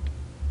lóhùn.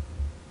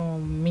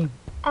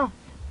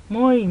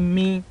 Mọ́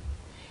mi,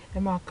 ẹ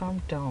máa calm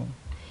down.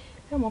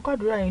 Ẹ mọ̀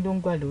kádùúrà yín ló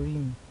ń gbà lórí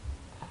mi.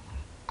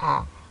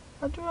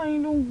 Àdúrà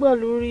yín ló ń gbà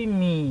lórí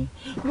mi.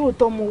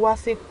 Lóòótọ́ mo wá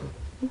sẹ́kù,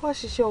 mo wá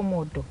ṣiṣẹ́ ọmọ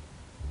ọ̀dọ̀.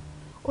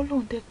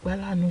 Ọlọ́run dẹ̀ gbà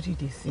láàánú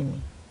dìde sí mi.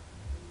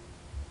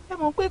 Ẹ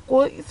mọ̀ pé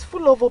it's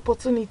full of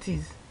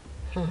opportunities.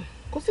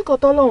 Kò sí kan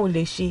tọ́lọ́run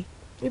lè ṣe.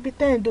 Ibi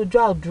tẹ́ ń dojú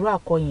àdúrà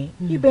kọ yẹn.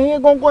 Ibẹ̀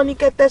yẹn gangan ni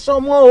kẹ́ tẹsọ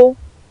mọ́ o.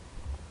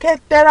 Kẹ́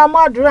tẹra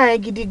mọ́ àdúrà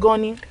yẹn gidi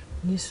gan ni.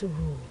 Ní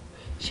sùúrù,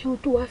 ṣé o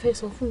tó wá fẹ́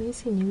sọ fún mi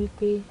sì ni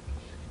wípé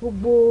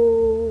gbogbo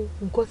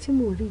nǹkan tí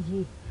mò ń rí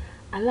yìí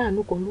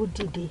aláàánú kan ló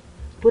dìde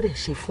tó dẹ̀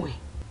ṣe fún ẹ?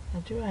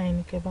 Àdúrà yẹn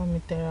ni kẹ́ bá mi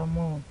tẹra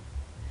mọ́ o.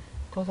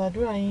 Kọ́sà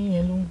àdúrà yín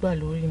yẹn ló ń gbà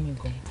lórí mi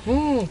gan.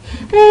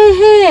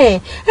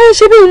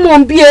 Ṣé bí mò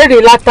ń bí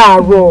èrè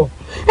látàárọ̀?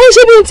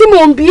 Ṣé bí tí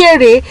mò ń bí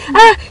èrè?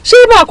 Ṣé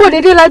máa kọ́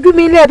dédé lajú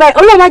mi ilé báyìí?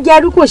 Ọlọ́run á jẹ́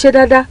arúgbó ṣe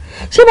dáadáa.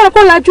 Ṣé máa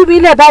kọ́ lajú mi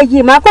ilé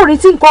báyìí? Màá kọ́ rí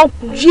tí nǹkan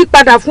yí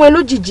padà fún ẹ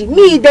lójijì.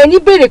 Mi ìdẹ ní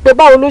béèrè pé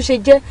báwo ló ṣe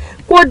jẹ́.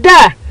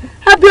 Kódà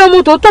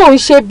abiyamọ tó tó ń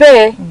ṣe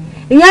bẹ́ẹ̀.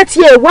 Ìyẹn ti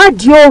ẹ̀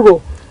wádìí ọ̀rọ̀.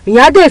 Ìyẹn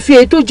á dẹ̀ fi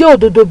èyí tó jẹ́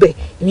òdodo bẹ̀.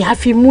 Ìyẹn á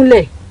fi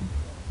múlẹ̀.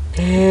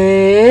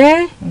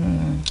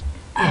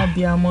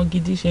 Abiyamọ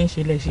gidi ṣe ń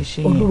ṣe lẹ ṣe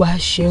ṣe yẹn. Olúwa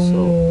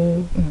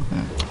ṣeun.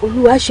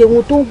 Olúwa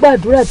ṣeun tó ń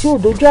gbàdúrà tí ò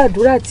dojú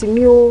àdúrà tì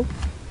mí o.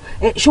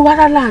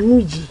 Ṣọwárá láàánú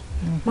yìí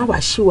má wàá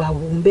ṣìwà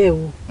wò ń bẹ́ẹ̀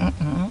o.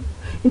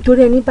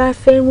 Nítorí ẹni bá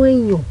fẹ́ràn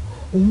èèyàn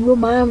òun ló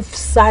máa ń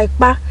sa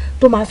ipá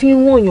tó máa fi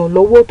ń ràn èèyàn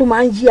lọ́wọ́ tó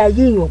máa ń yí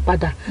ayé èèyàn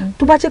padà.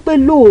 Tó bá jẹ́ pé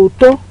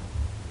lóòótọ́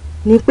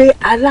ni pé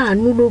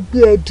aláàánú ló gbé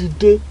ẹ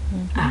dìde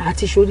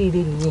àti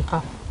ṣoríire nìyẹn.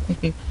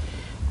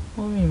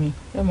 Mọ́mì mi,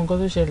 ẹ mọ̀ nǹkan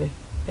tó ṣẹlẹ̀,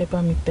 ẹ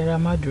bá mi tẹra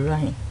mádùúrà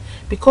yẹn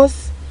because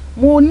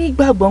mo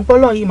nígbàgbọ́ pé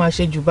Ọlọ́run yìí máa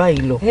ṣe jù báyìí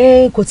lọ.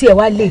 Kò tiẹ̀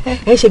wá lè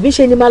ṣèbí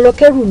ṣe ni máa lọ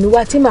kẹ́rù mi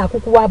wá tí màá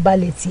kúkú wá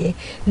balẹ̀ tiẹ̀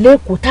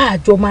lẹ́kọ̀ọ́ tá a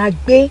jọ máa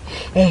gbé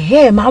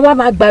máa wá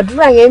máa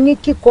gbàdúrà yẹn ní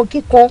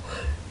kíkan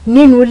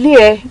nínú ilé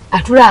ẹ,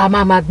 àdúrà a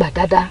máa gbà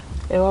dáadáa.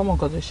 Ẹ wá mọ̀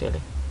nǹkan tó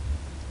ṣẹlẹ̀,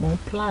 mò ń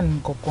plan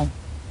nǹkankan,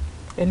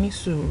 ẹ ní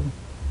sùúrù.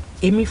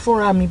 Èmi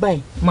fúnra mi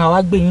báyìí màá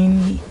wá gbé yín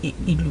ní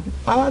ìlú,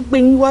 màá wá gbé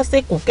yín wá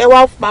sẹ́kọ̀ọ́ kẹ́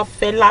wá pa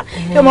fẹ́lá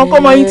kẹ́ mọ̀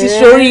kọ́mọ yín ti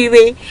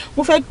ṣoríire.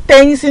 Mo fẹ́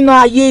tẹ́ yín sínú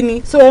ayé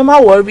ni, so ẹ má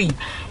wọ́rì.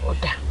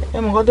 Ọ̀dà ẹ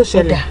mọ̀ nǹkan tó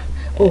ṣẹlẹ̀.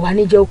 Ó wà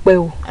ní jẹ́ ó pẹ́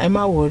o. Ẹ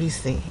má wọ́rì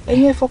sí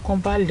ẹ̀yin ẹ fọkàn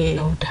balẹ̀.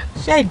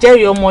 Ṣé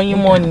ìjẹ́rìí ọmọ yín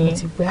mọ́ ni?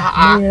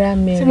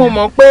 Tí mo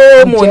mọ̀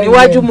pé mo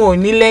níwájú mo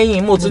ní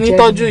lẹ́yìn mo tún ní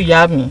tọ́jú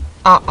ìyá mi.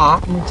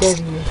 Mo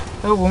jẹ́rìí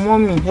ẹ wò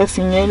mọ́mì ẹ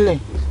fi yẹn lẹ̀.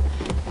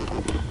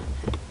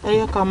 Ẹ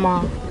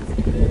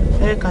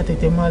yẹ ká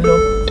tètè máa lọ.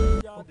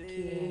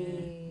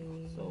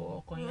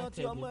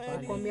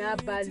 Ọkàn mi á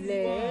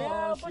balẹ̀.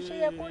 Bó ṣe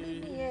yẹ kó rí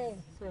nìyẹn.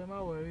 Ẹ má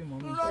wọrí mọ́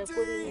mi.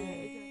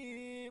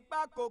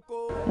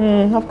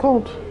 I've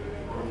called.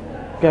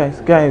 Guys.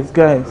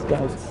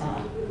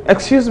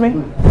 Excuse me.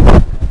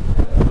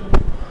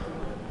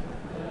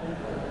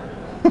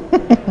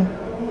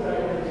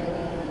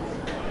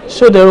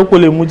 Ṣé o dẹ̀rọ kò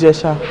lè mú jẹ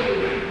ṣá?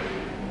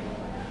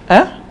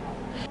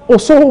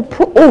 So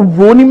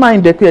rò ní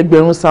mind ẹ pé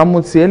ẹgbẹ̀rún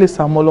Sàámú tí ẹ lè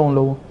Sàámú Ọlọ́run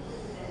lọ́wọ́.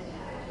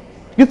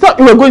 You thought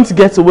you were going to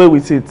get away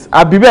with it.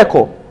 Àbí bẹ́ẹ̀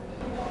kọ́?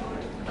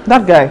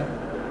 That guy.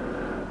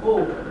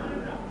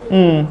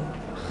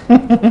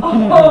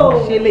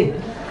 Ṣẹlẹ̀.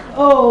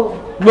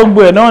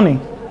 Gbogbo ẹ̀ náà ni.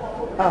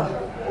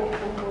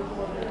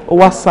 Ó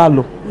wá sá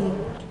lọ.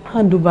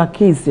 Hand over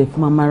case ẹ̀ fún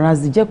Mama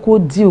Razi jẹ́ kó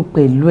deal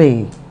pẹ̀lú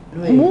ẹ̀.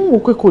 Mo ń wò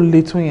pé kò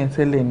le tó yẹn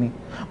tẹ́lẹ̀ ni.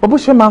 Bó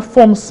ṣe máa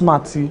form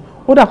smart yìí,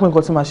 ó dà pé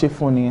nǹkan tí máa ṣe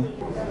fún nìyẹn.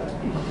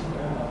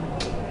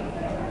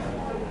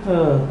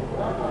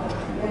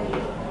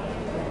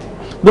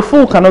 The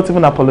fool cannot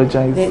even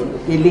apologize. Iye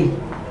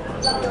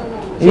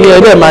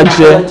ẹ̀ máa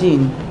jẹ.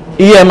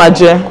 Iye ẹ̀ máa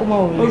jẹ.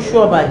 Ó ṣú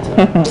ọba jẹ.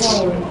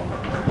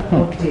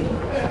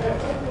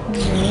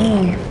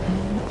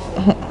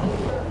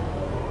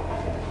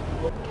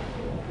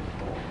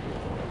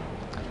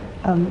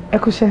 Ẹ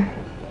kú iṣẹ́.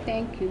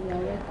 Thank you,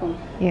 you're welcome.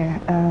 Yeah,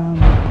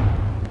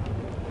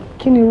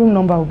 kí ni room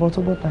number ọ̀bọ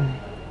tó bọ́ta ni?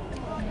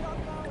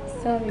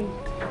 Sorry,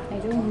 I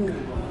don't know.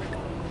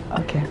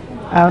 Okay,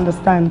 I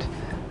understand.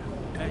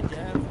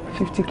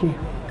 50K,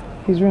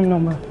 his room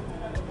number.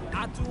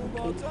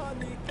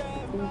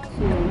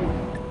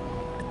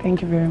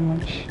 Thank you very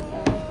much.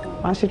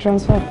 I should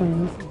transfer for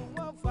you.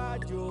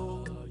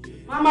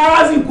 Mama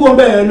Razi kú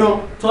ọbẹ̀ yẹn náà,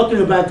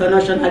 talking about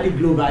internationally,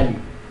 globally.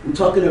 We're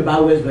talking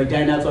about West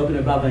Virginia, talking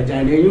about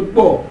Virginia. You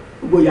pọ̀,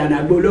 gbogbo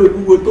yàrá gbogbo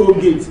olówó tó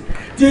gate.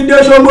 Tí dé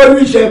Ṣómólú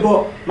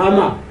ìṣẹ̀bọ̀,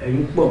 mama,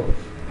 ẹ̀yin pọ̀.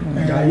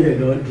 Ẹ̀yà ayé ẹ̀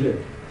lọ́dẹ̀.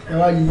 ẹ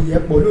wá rí ẹ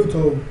pọ̀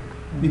lóòótọ́ o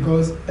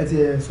because ẹ ti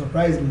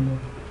surprise mi lọ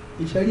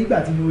ìṣẹ́ nígbà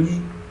tí mo rí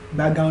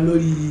gbàgán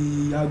lórí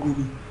aago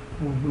mi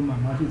mo gbé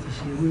màmá tó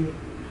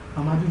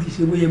ti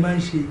ṣe bóyá máa ń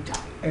ṣe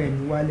ẹ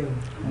ní wálẹ̀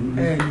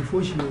o ẹ ní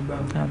fóṣì ló gbà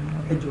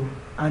ẹ jọ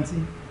àǹtí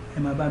ẹ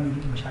máa bá mi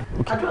rí mo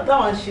ṣàkóso. àdúrà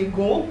táwọn ṣe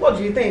gan ó pọ̀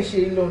ju tẹ̀ ń ṣe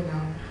lọ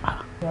náà.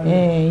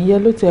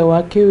 ìyẹn ló tẹ̀ wá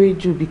kéré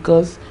jù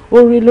because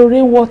oore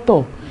lóore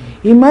wọ́tọ̀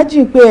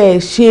imagine pé ẹ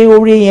ṣe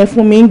oore yẹn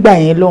fún mi ń gbà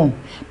yẹn lọ́hùn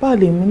báwo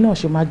lèmi náà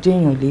ṣe máa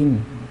jẹ́yàn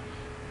lénìí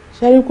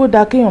ṣẹ́rí kó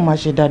dáa kéèyàn máa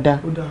ṣe dáadáa.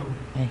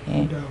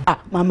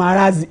 màmá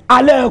razi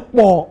alẹ́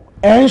pọ̀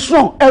ẹ̀ ń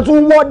sàn ẹ̀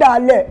tún wọ́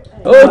dalẹ̀.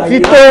 ó ti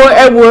tó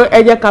ẹ wo ẹ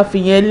jẹ́ ká fi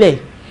yẹn lẹ̀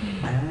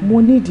mo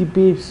need the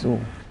babes o.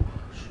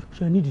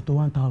 ṣe need tó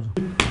 1,000.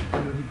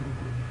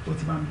 ó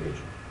ti máa ń bẹ̀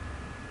jù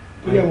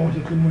torí ẹ̀wọ̀n ṣe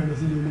kí mú ẹ lọ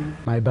sílé olówó.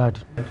 my bad.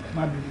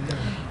 má bínú dáa.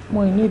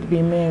 mo need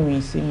bíi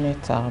mẹ́rin sí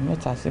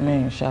mẹ́ta sí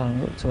mẹ́rin ṣáà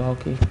ló ti wá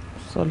okay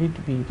solid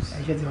babes.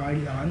 iṣẹ́ ti wá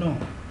rí àwa náà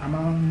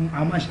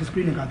a máa ṣe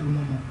screening ká tó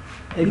mọ́ mọ́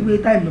ẹ rí pé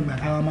táìmù lọ́gbà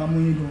táwa máa mú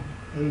yín gan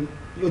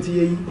yóò ti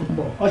yé yín.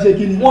 wọ́n ṣe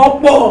kí ni. wọ́n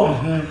pọ̀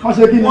wọ́n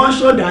ṣe kí ni. wọ́n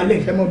ṣọ̀dálẹ̀.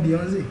 ẹ mọ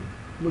Beyonce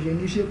bó ṣe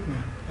ní ṣèkùn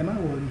ẹ má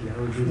wọrí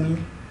ìyàwó fún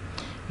yín.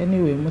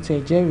 anyway mo tẹ̀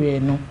jẹ́rìí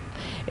ẹ̀ nu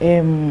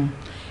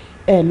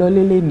ẹ lọ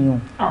lélẹ̀ ni o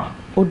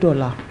ó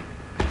dọ̀la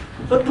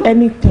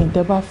anything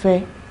tẹ bá fẹ́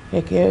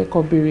ẹ̀kẹ́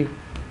ẹ̀kọ́ béèrè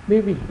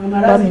baby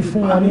bá mi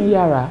fún wọn ní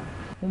yàrá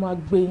mo máa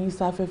gbé yín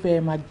sáfẹ́fẹ́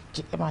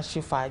ẹ máa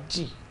ṣe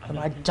fàájì ẹ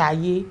máa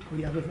jayé.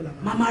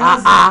 mama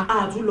razi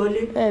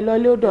àtúlọlé. ẹ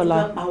lọlé ó dọ̀la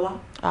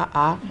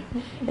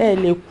ẹ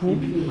lè kú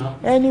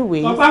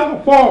anyway. bàbá kò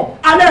pọ̀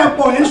alẹ́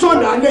ẹ̀pọ̀ ẹ̀ ń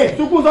sọ̀dálẹ̀.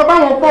 tukú sọ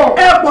fáwọn pọ̀.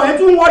 ẹ̀pọ̀ ẹ̀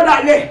tún wọ́n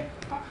dalẹ̀.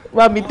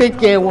 bá mi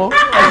tẹ́kẹ̀ wọn.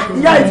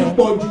 ìyá ẹ̀ ti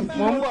pọ̀ jù.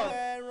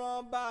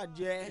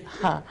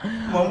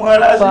 mọ̀mọ́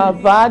razi.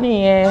 bàbá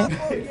nìyẹn.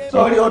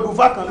 sọ́ọ́rí ọdún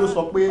fákan ló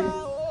sọ pé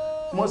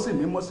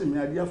mọ́sìmí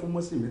adíyá fún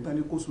mọ́sìmí tán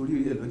ní kó sórí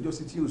rẹ̀ lọ́jọ́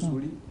sí tí ò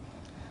sórí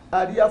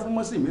adíyá fún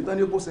mọ́sìmí tán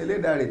ní kó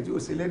ṣẹlẹ́dà rẹ̀ tí ò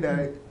ṣẹlẹ́dà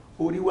rẹ̀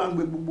orí wa ń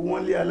gbé gbogbo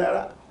wọn lé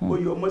alára ó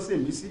yọ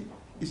mọ́sìmí sí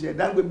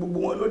ìṣẹ̀dá ń gbé gbogbo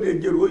wọn lóde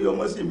jèrò ó yọ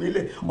mọ́sìmí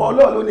lẹ̀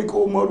Ọlọ́run ló ní kó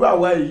mọ̀rú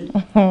àwa yìí.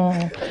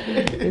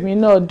 èmi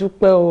náà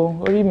dúpẹ́ o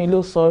orí mi ló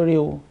sọ rè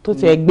o tó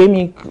tiẹ̀ gbé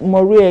mi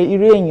mọ̀rú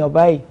irú èèyàn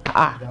báyìí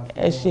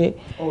ẹ ṣe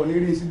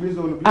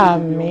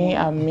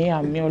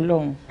àmín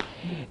Ọlọ́run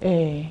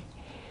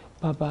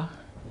bàbá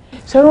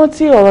ṣe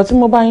rántí ọ̀rọ̀ tí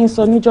mo bá yín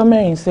sọ níjọ́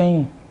mẹ́rin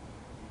sẹ́yìn.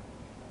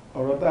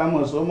 ọ̀rọ̀ tá a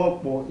mọ̀ sọ mọ̀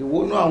pọ̀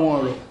ìwónú àwọn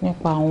ọ̀rọ̀.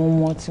 nípa àwọn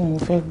ọmọ tí mo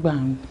fẹ́ gbà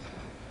ń.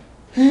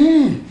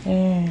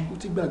 ó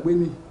ti gbàgbé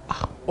mi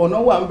ọ̀nà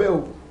wà ń bẹ̀ o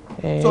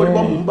sọ̀rọ̀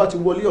bọ́ọ̀mù ń bá ti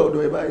wọlé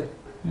ọ̀dọ̀ ẹ̀ báyìí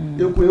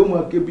eku yóò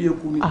mọ̀ ké bí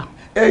eku ni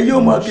ẹ yóò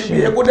mọ̀ ké bí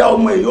eku dá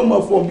ọmọ ẹ̀ yóò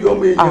mọ̀ fọ̀ bí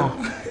ọmọ èèyàn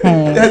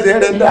ẹsẹ̀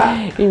rẹ̀ dá.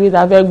 ibi tá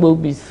a fẹ́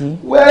gbòbì sí.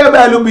 wẹ́rẹ́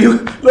bẹ́ẹ̀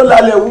ló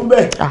lálẹ́ wú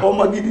bẹ́ẹ̀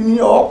ọmọ gidi ní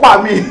ọ̀pá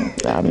mi.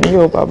 àmì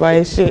yóò bàbá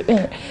ẹ ṣe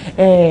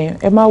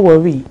ẹ má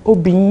wọrí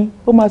obìnrin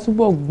ó máa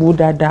túbọ̀ gbó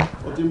dáadáa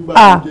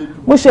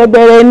mo ṣe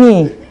bẹ̀rẹ̀ ní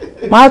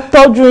máa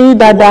tọ́jú yín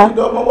dáadáa.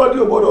 ọmọdé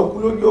ò gbọ́dọ̀ kú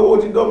lójú owó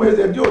ti dọ́mọ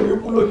ẹsẹ̀ tí ò ní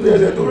kú lójú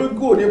ẹsẹ̀ torí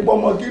kò ní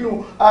pọmọ kínú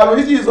àrùn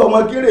yìí sì sọmọ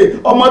kéré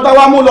ọmọ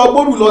táwa mú lọ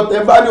gbóòrù lọ tẹ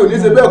bá ní òní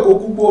ṣe bẹ́ẹ̀ kó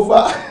kú gbófá.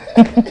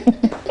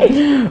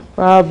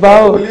 bàbá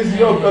o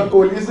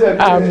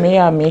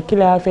àmì kí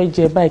la fẹ́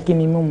jẹ báyìí kí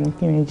ni mímu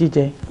kí ni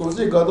jíjẹ. kò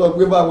sí nǹkan tó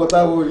gbé báwo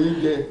táwọn ò ní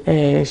jẹ.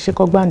 ṣé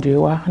kọ́ gbàǹdé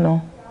wa náà.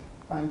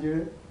 pàǹjẹ́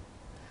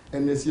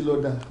ẹni sí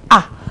lọ́dà.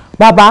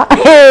 bàbá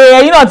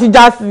ẹ̀yin náà ti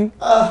já sí.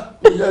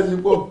 ìyá ti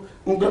pọ̀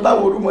nǹkan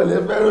táwọn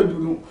olúmọ̀lẹ́ fẹ́ràn jù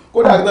nù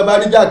kódà kí bá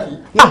rí jàkí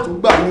wọ́n tún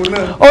gbà wọn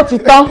náà. ó ti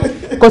tán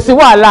kò sí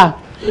wàhálà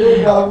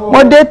mo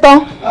dé tán.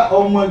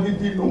 ọmọ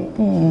gidi nù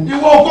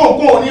ìwọ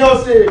kókó ò ní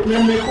ọ̀sẹ̀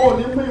mímí kó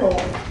ní míyàn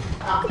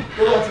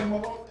tó lọ ti mọ.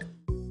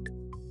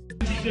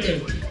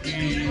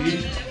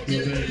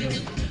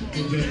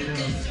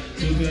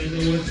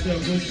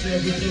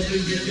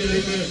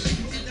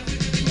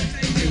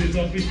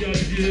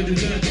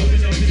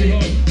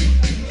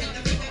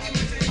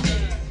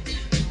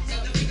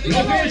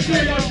 You're very sure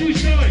you're too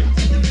shy. I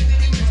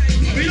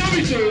mean,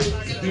 obviously, you're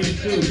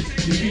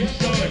too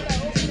shy.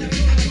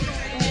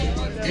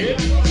 Yeah.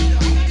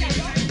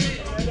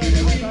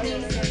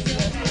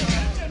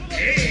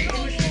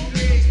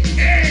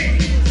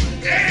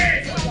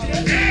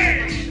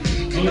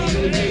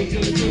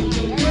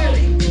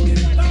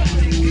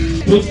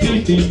 What's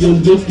it in your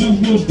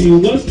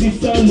looking? What's the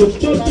sound of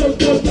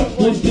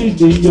what's it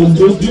in your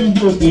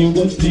looking?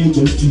 What's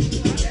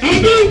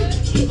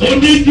the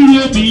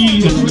onídúró bí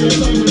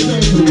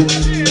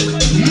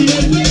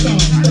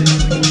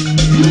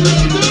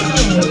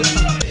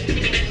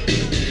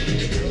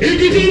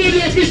ibi tí wọ́n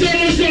lè fi ṣe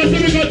ránṣẹ́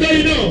sẹ́mìkọ́tà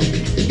yìí náà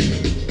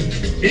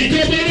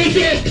ìjọba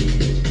ránṣẹ́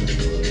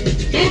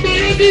ọmọ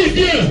rántí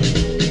ìdí ẹ̀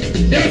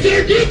ẹ̀sẹ̀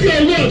keep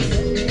your word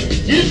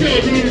keep your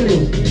rule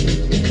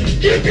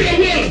keep your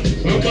word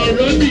ọmọ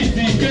rántí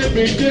ti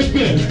kébé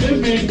débẹ̀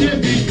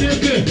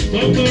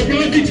ọmọ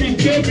rántí ti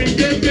kébé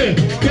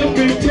débẹ̀.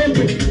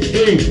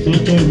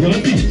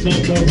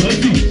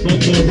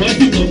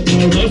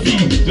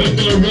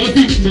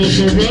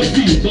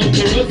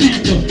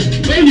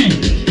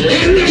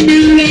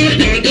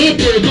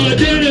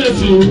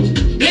 Paparazzi.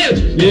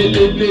 Hey,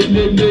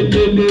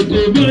 lélelelelelele kò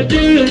má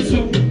Jésù.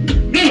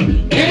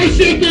 Ó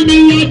ṣe fún mi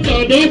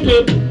látọ̀dọ́kọ̀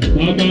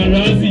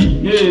Mamarazzi.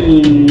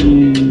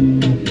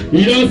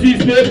 Ìyọ́sí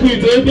spẹ́kù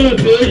tó bá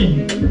tó yìí.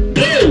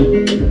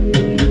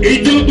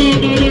 Ìjọba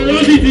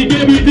Mamarazzi ti gbé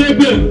mi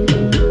débẹ̀.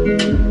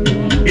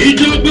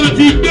 Ìjọba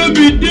ti gbé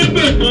mi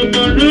débẹ̀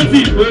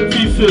Mamarazzi bó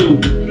ti sè.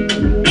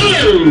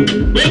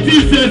 Bó ti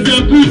ṣẹ̀ṣẹ̀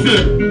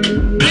kúṣẹ̀.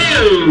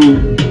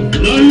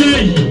 Lálẹ́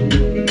yìí.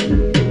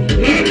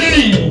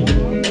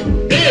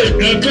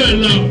 Ẹ̀fẹ̀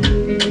la.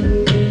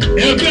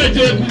 Ẹ̀fẹ̀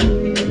jẹ́kù.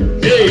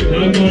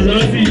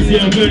 Mamarazzi ti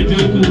ẹ̀fẹ̀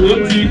jẹ́kù. Ó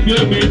ti gbé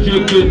mi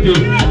jẹ́kẹ̀tẹ̀.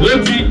 Ó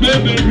ti gbé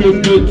mi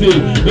rẹ̀pẹ̀tẹ̀.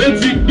 Ó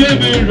ti gbé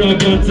mi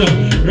rabata.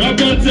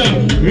 Rabata.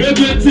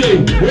 Rẹ̀pẹ̀tẹ̀.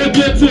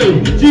 Rẹ̀pẹ̀tẹ̀.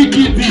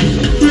 Jìgìdì.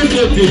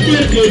 Gbẹ̀gẹ̀dẹ̀.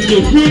 Gbẹ̀gẹ̀dẹ̀.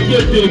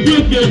 Gbẹ̀gẹ̀dẹ̀.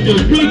 Gbẹ̀gẹ̀dẹ̀.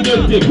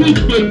 Gbẹ̀gẹ̀dẹ̀.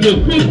 Gbẹ̀gẹ̀dẹ̀.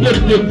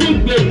 Gbẹ̀gẹ̀dẹ̀.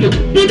 Gbẹ̀gẹ̀dẹ̀.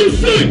 Bíbí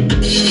sí.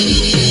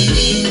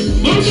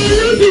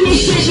 Mamarazzi ló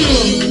sọ̀rọ̀.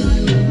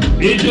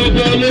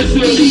 Ìjọba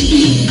ọlọ́sẹ̀.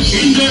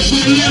 Ìjọba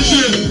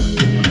ọlọ́sẹ̀.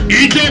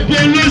 Ìjọba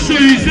ọlọ́sẹ̀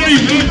iṣẹ́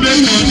ìwé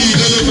mẹ́ta ní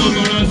ìjọba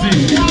Mamarazzi.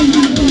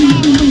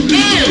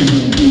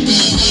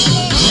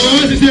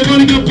 Mamarazzi ṣe wọ́n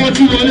ní kí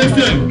pọ́tù wọlé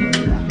sẹ̀.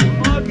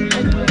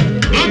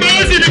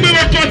 Mamarazzi ní pé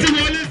wọ́n pọ́tù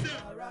wọlé sẹ̀.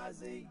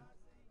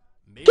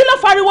 Kí ló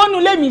fariwo nu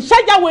lé mi?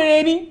 Ṣájà wèrè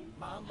ni?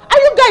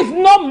 Are you guys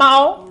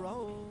normal?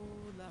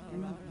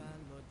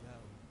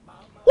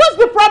 What's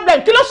the problem?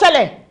 Kí ló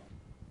ṣẹlẹ̀?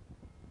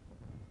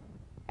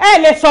 Ẹ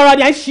lè sọ̀rọ̀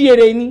ní à ń ṣe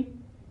èrè ni.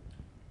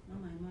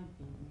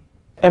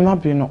 Ẹ má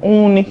bínú,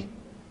 òun ni.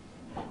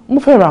 Mo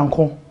fẹ́ ra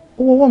nǹkan.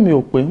 Owó ọwọ́ mi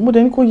ò pé. Mo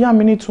dẹ̀ ní kó yá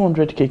mi ní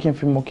 200k kí n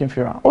fi mú kí n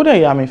fi ra. Ó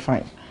dẹ̀ yá mi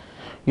fine.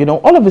 You know,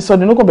 all of a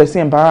sudden, no go be say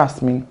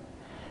embarrass me.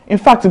 In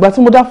fact, ìgbà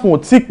tí mo dá fún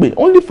òtí pé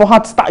only for her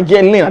to start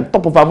yelling at the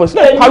top of her voice.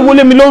 Lẹ́yìn pariwo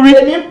lé mi lórí.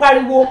 Èmi ń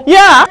pariwo.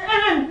 Yeah.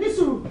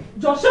 Nísùrù,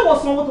 jọ ṣé wọ́n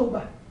sanwó tó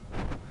gbà?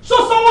 Ṣó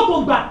sanwó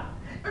tó gbà?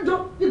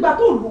 Ìgbà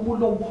tó lówó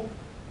lọ́wọ́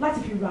láti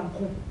fi ra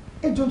nǹkan.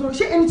 Ẹjọ́ tó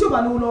ṣé ẹni tí ò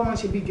bá lówó lọ́wọ́ máa ń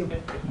ṣe big girl.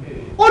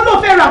 Ó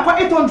ló fẹ́ ra nǹkan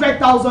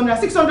 800,000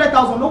 naira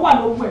 600,000 ló wà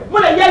lówó ẹ̀. Mo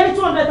lè yẹ ní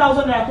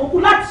 200,000 naira tó kù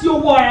láti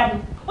owó ara mi.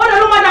 Ó lè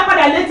ló má dá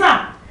padà later.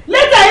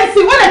 Later yìí sì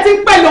wọ́n lè ti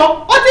ń pẹ́ lọ.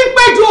 Ó ti ń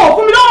pẹ́ ju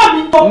òfin mi lọ́wọ́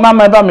mi.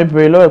 Mama ẹ bá mi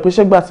bèrè lọ́wọ́ ẹ pé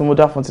ṣé gbà tí mo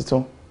dá fún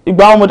títún?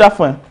 Ìgbà wo mo dá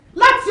fún ẹ?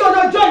 Láti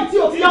ọjọ́ yìí tí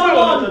o ti yáwó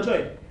lọ́wọ́ mi.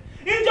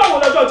 Ìjọ wo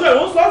lọ́jọ́ ọjọ́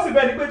ìwọ̀n sọ́ọ̀sì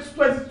bẹ́ẹ̀ ni pé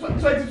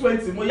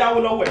 2020 mo yáwó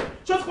lọ́wọ́ ẹ̀.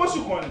 Ṣé o ti kó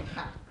ṣùkọ́ ni?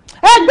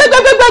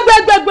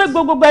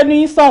 Gbogbo ẹnu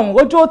yín sọ̀hún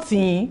ojú ò tì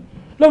yín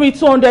lórí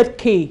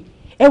 200k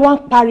ẹ wá ń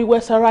pariwo ẹ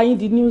sara yín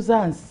di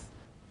nuisance.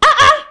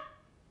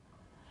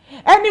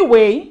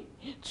 Anyway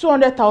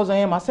 200,000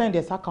 yẹn máa send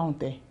ẹ account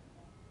ẹ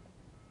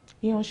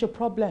ìyẹn ń ṣe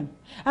problem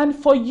and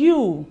for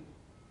you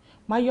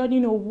máa yọ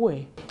nínú owó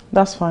ẹ.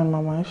 That's fine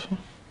mama ẹ ṣe.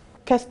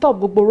 Kẹ́ stop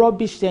gbogbo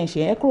rubbish ṣe ń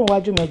ṣe ẹ kúrò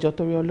wájú mẹ́jọ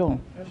torí Ọlọ́run.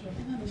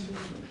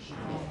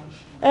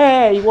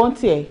 Ìwọ ń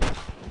tiẹ̀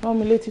rán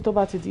mi létí tó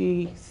bá ti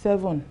di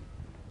 7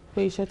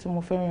 pé iṣẹ́ tí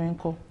mo fẹ́ rìn ń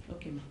kọ́.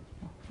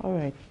 All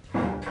right.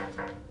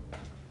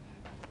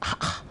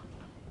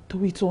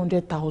 Torí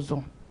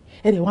 200,000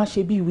 ẹ dẹ̀ wá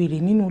ṣe bí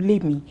wèrè nínú ilé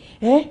mi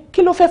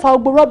kí ló fẹ́ fa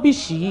gbogbo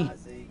rọ́bìṣì yìí.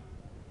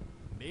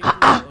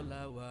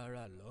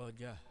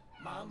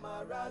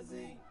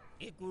 Mamarazzi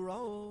ìkùrọ̀ ó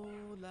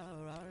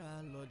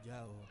lára lọ́jà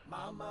o.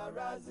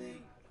 Mamarazzi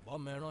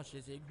bọ́mẹ̀rán ṣe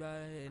gbá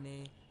ẹni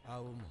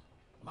àwọn mọ̀.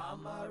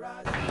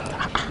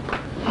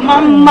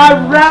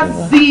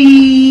 Mamarazzi.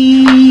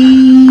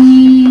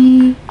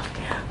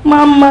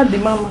 Mama the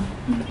mama.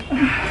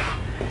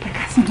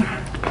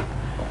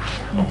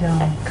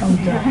 Calm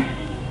down.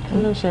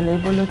 Ló ṣẹlẹ̀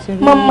ibo ló ti rí.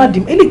 Mama the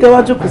ẹni tẹ́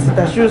wá jókòó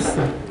síta ṣé o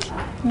sì?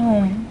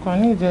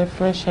 Kàn ní ìjẹ́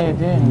fresh air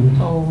there.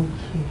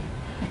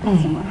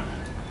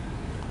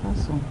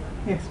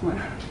 Yes ma.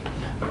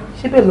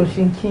 Ṣé bẹ́ẹ̀ ló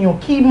ṣe ń kíyàn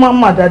kí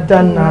mama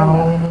dáadáa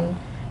náà?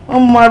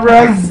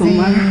 Mamarazzi.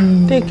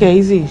 Take it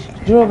easy.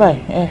 Dúró báyìí.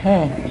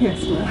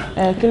 Yes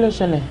ma. Kí ló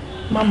ṣẹlẹ̀?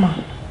 Mama,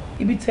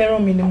 ibi tẹ́ràn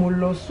mi ni mo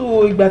lọ.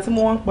 So ìgbà tí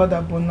mo wá ń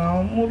padà bọ̀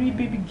náà, mo rí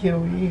baby girl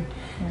yìí.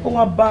 Ó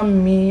wá bá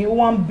mi, ó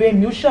wá ń bẹ̀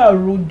mí, ó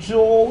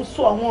ṣàròjọ́, ó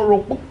sọ àwọn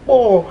ọ̀rọ̀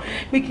púpọ̀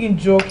pé kí n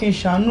jọ kí n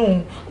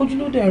ṣàánú. Ojú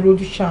ló dẹ̀ ń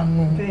rojú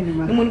ṣàánú.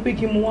 Ni mo ní pé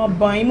kí n mú wá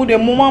bá yín. Mo dẹ̀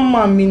mú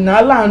màmá mi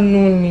náà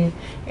láàánú ni.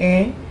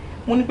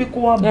 Mo ní pé kó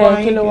wá bá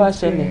yín. Kí ló wá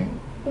ṣẹlẹ̀?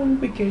 Ó ní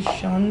pé kí n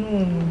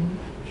ṣàánú.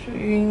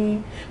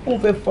 Ó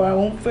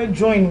fẹ́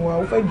join wa,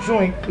 ó fẹ́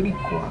join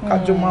clique wa,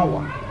 kájọ máa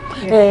wà.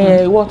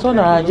 Ìwọ tó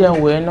nàá jẹ́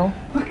ìwé ẹ̀ náà.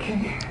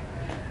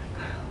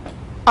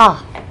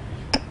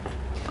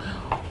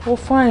 Ó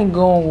fine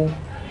gan o.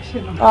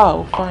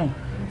 Ó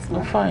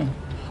fine.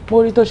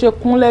 Mo rí tó ṣe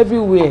kún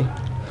everywhere.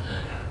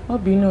 Wọ́n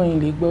bínú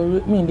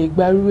mi lè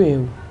gbárù ẹ̀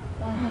o.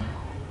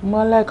 Mo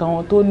máa like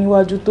àwọn tó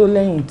níwájú tó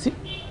lẹ́yìn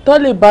tó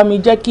lè bá mi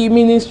jẹ́ kí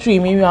ministry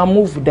mi máa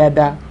move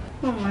dáadáa.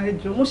 Mama ẹ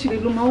jọ̀ọ́ mo sì lè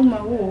lo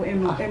máa wò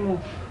ẹmọ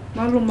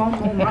máa ló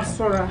máa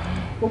sọ́ra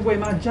gbogbo ẹ̀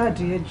máa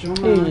jáde ẹ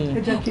jọ̀ọ́ máa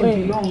ẹ jẹ́ kí n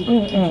bí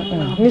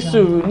lọ́hùn.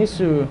 Ní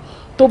sùúrù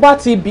tó bá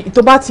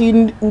ti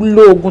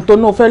lo oògùn tó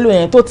náà fẹ́ lò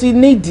yẹn tó ti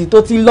nídìí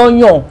tó ti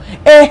lọ́yàn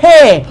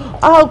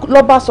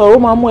lọ bá sọ̀rọ̀ ó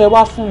máa mú ẹ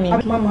wá fún mi.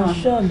 Mama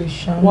ṣáà lè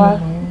ṣàánú wá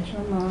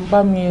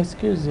bá mi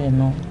excuse ẹ̀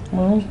náà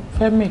mo ń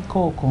fẹ́ make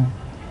call kan.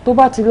 tó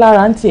bá ti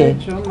lára ń tiẹ̀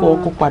kó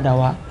padà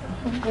wá.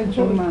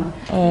 ẹjọ́ máa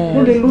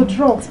mo lè lo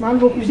drugs máa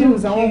lo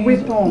pills àwọn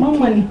wétàn.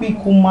 mama ní pé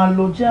kó máa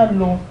lọ já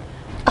lọ.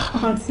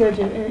 àǹtí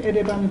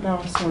ẹ̀dẹ̀ bá mi bá ọ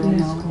sọ̀rọ̀ náà.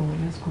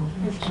 let's go.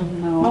 ẹjọ́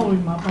náà. báwo ni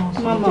màá bá ọ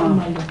sọ̀rọ̀. mama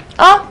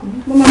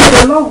mo máa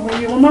bẹ̀rẹ̀ lọ́wọ́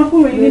yìí mo máa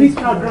kúrò yín ní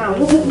Instagram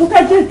mo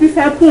fẹ́ jẹ́ ti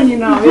fẹ́ kún yín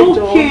náà. it's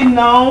okay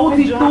now ó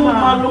ti tó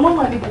máa lọ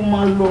mama ní kó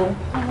máa lọ.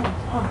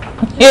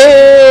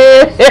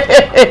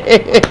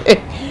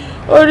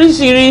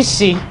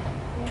 oríṣiríṣi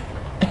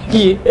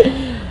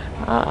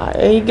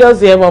ẹ̀yin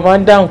girls ẹ màmá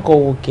ń dá nǹkan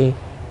wò kẹ́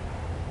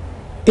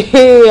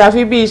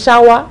àfi bíi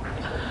ṣáwá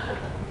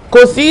kò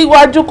sí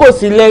iwájú kò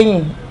sí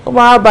lẹ́yìn ó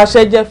máa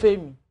baṣẹ́ jẹ́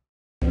fèmí.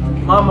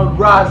 Mama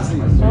Razi.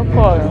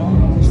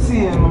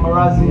 See, Mama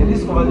Razi, in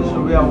this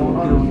conversation where I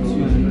won't deal with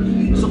you,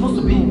 you're supposed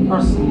to be in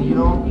person, you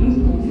know?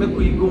 Make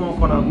we go on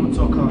for a good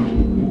talk.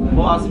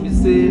 But as we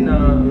saying, I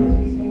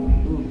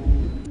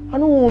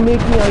don't want to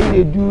make me how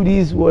you do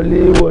this, what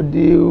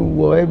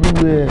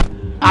everywhere.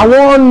 I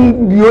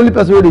want the only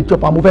person who they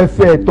chop, I'm over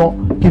fair,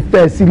 keep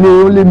fair, silly,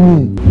 only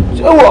me.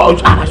 Ṣé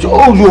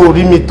yóò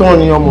rí mi tán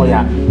ni ọmọ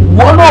ya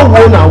wọ́n náà wo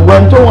náà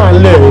wọ́n tó wà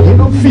lẹ̀ mi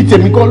ló fi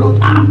tèmi kọ́ ló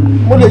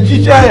mo lè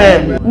ṣiṣẹ́ ẹ̀.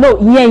 no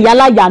ìyẹn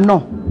ìyálàyà náà.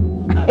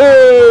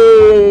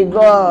 Hey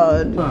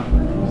God.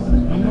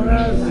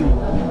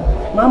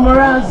 Mama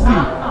Razi,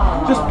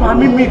 just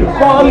permit me to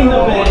call you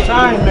one more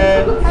time,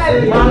 man.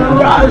 Mama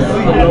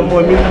Razi, ọmọ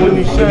mi mo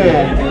níṣẹ́ ẹ̀.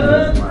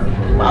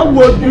 Má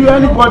wo do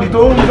anybody tó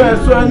ń fẹ́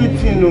so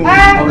anything o. The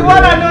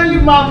one and only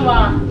Mama.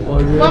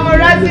 Mama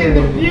Razi is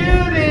the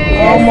beauty.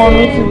 ọmọ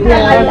mi ti gbé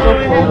ọjọ́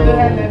kan.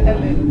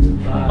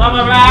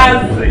 Mama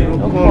Razi.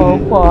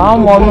 ọ̀pọ̀ àwọn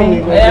ọmọ mi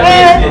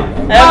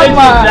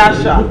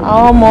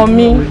àwọn ọmọ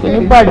mi kò ní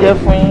bàjẹ́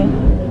fún yín.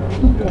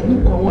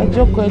 ẹ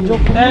jókòó.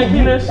 kí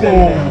ló ṣe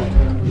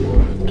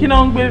kí ló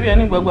ń gbé bí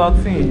ẹni gbogbo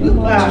ọtí yìí.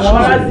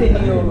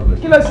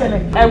 Kí ló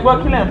ṣẹlẹ̀? ẹ gbọ́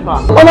kí lẹ̀ ń fà.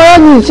 ọlọ́run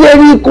mi ṣe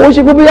rí kò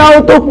ṣe pé bóyá ó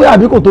tó pé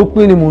àbí kò tó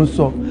pé ni mò ń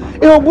sọ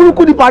èèyàn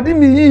burúkú ni pàdé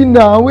mi yìí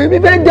nà àwọn èmi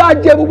fẹ́ já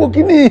jẹ gbogbo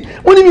kínní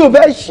mo ní mi ò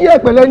fẹ́ ṣí ẹ̀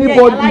pẹ̀lẹ́ ní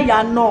bọ́ọ̀dì.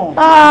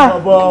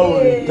 bàbá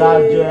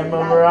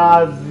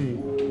olùdájọ́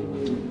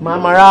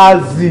Mama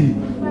Razi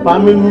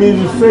permit me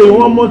to say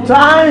one more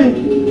time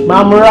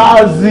Mama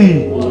Razi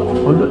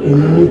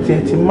èmi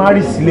tiẹ̀ ti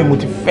márì sílé mo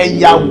ti fẹ́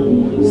yàwó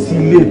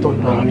sílé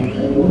tọ̀dọ̀ mi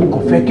mo kò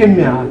fẹ́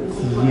kémi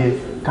àti yẹ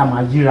ká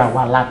máa yíra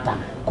wa láta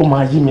kó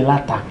máa yí mi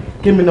láta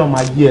kémi náà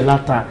máa yí ẹ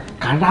láta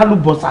kàrá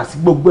lùbọ́sà sí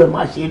gbogbo ẹ̀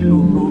máa ṣe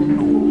lòlòlò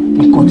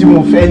nǹkan tí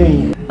mo fẹ́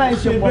nìyẹn.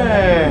 ṣe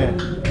bẹ́ẹ̀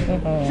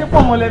ṣé pọ̀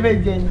mọ́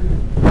lẹ́fẹ̀ẹ́ jẹ ni.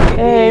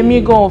 èmi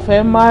gan ò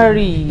fẹ́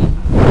márì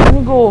èmi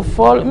gan ò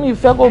fọ́ mi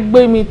ìfẹ́ kó gbé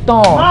mi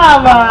tán.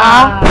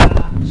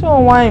 ṣé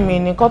òun wá ìmì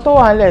nìkan tó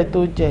wà nílẹ̀ tó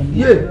jẹ.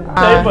 ṣé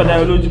ìbọ̀dà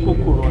olójú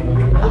kòkòrò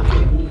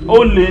ó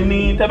lè ní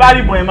tẹ bá rí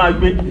ìbọn ẹ máa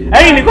gbé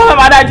ẹ̀yin nìkan fẹ́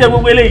máa dá jẹ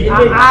gbogbo eléyìí.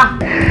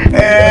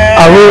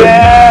 àwọn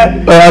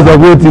ọ̀rọ̀ sọ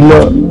pé ó ti lọ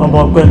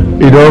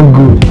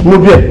ìdánwò mo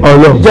bí ẹ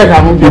jẹ́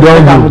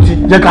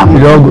ká mú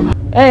ìdánwò.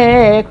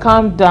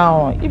 Calm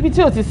down ibi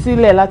tí o ti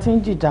sílẹ̀ láti ń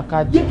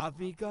jìjàkadì.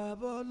 àfikà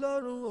bọ́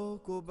lọ́rùn o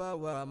kò bá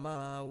wa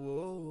máa wò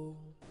ó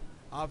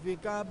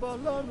àfikà bọ́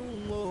lọ́rùn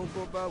o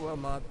kò bá wa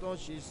máa tán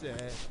ṣiṣẹ́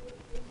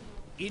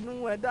inú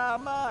ẹ̀dá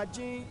máa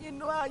jìn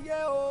inú ayé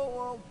o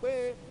wọ́n pé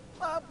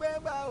má pé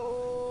bá o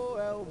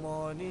ẹ ò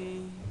mọ̀ ni.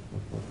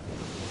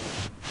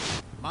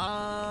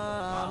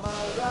 Mama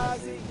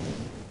Razi,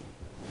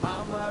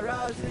 Mama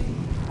Razi,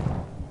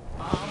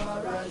 Mama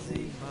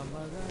Razi,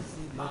 Mama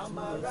Razi,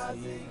 Mama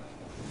Razi.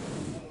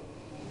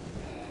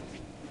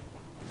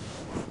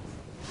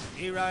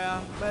 Ìrà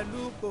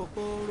pẹ̀lú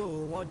kòkòrò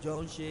wọ́n jọ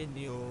ń ṣe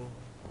ni o.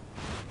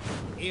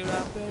 Ìrà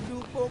pẹ̀lú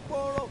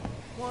kòkòrò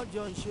wọ́n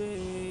jọ ń ṣe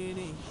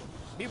ni.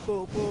 Bí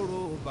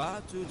kòkòrò bá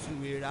tutù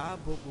ìrà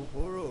bo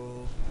kòkòrò.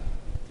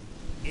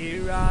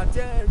 Ìrà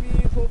tẹ̀rí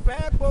kò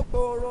fẹ́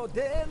kòkòrò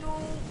dénú.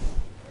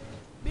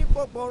 Bí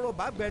kòkòrò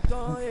bá gbẹ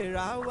tán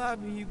ìrà wá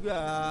bí gbà.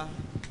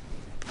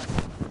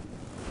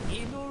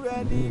 Inú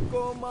rẹ̀ ni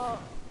kò mọ̀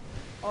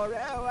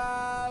ọ̀rẹ́ wa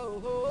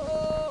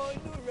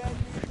inú rẹ̀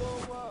ni kò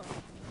mọ̀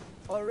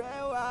ọ̀rẹ́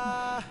wa.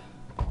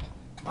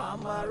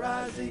 Mama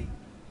Razi,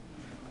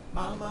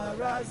 Mama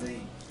Razi,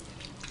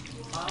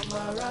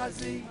 Mama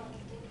Razi,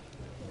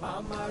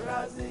 Mama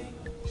Razi.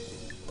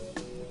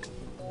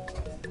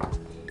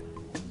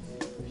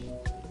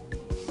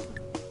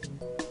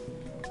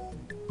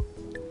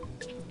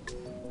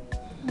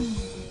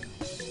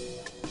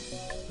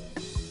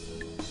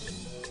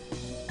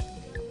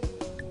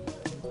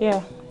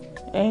 Yeah,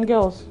 and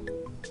girls,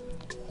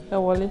 ẹ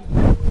wọlé.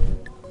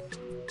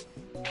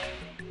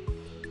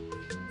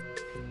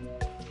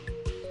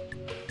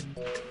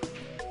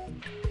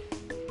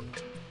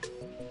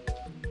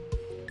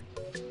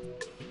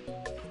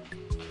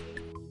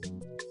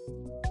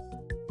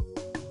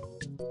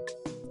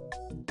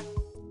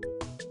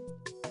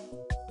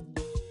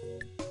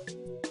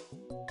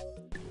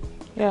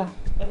 Yeah.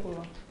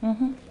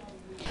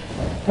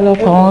 Ẹ lọ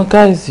pa àwọn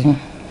guys yìí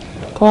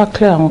kó wá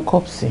clear àwọn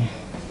cups yìí.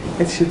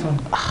 Ẹ ti ṣe tán.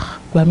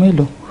 Gbà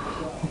mélòó?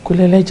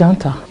 Òkúlẹ̀ ẹlẹ́jà ń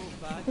tà.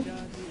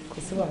 Kò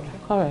sí wàhálà.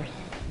 All right.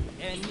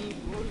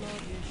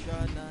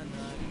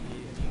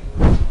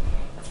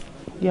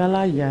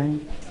 Yálà yá yín.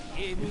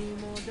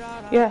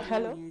 Yeah,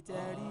 hello.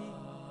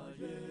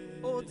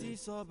 Ó ti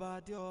sọ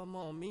bàdé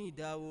ọmọ mi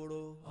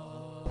dáwòrò.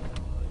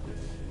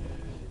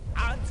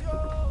 Àti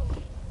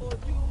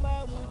ojú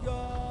máa ń jọ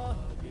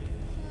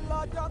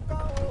lọ́jọ́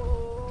kan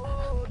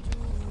ojú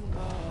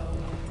máa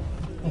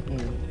ń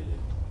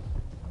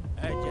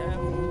ẹ̀jẹ̀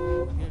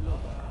òye lọ.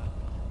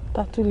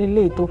 Tátú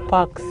leléyìí tó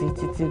park sí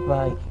títí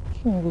báyìí.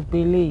 Kí ni gbogbo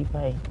eléyìí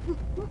báyìí?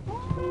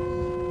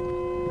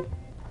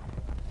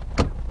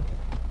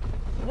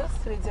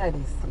 Just ready at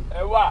this.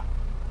 Ẹ wà,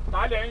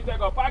 ta lè ń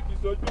tẹ́kọ̀ páàkì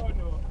sójú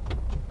ọ̀nà.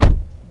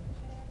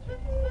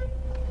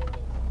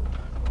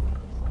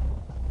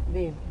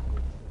 Babe.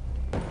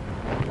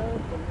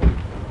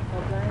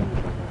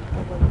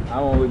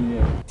 Àwọn wo ni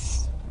ẹ?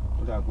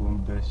 Ó dà kó ń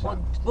bẹ ṣá.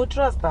 Mo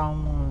trust àwọn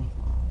ọmọ mi.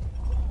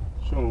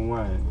 Ṣé òun wà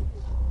ẹ̀?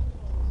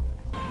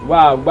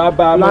 Wà gbá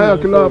bá Láyọ̀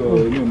kí ló kù?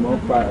 Inú mọ́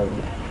pa ẹ̀rọ.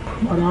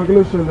 Màdàm kí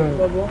ló ṣẹlẹ̀?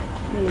 Bọ̀bọ̀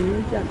mi ò ní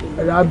ìjà tó.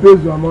 Ẹ̀yà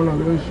bẹ́ẹ̀sì ọmọ náà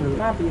ló ń ṣẹlẹ̀.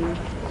 Má bínú,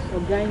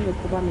 ọ̀gá yín ló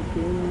kó bá mi pè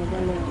é ní mo bá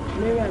lọ.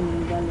 Mẹ́rà ni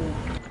mo bá lọ.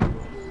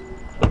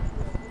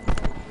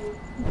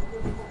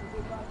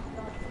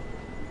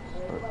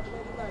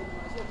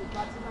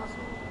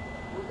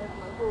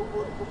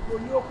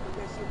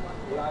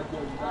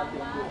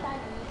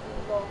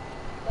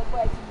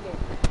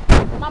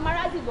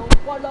 Mamarazi ló ń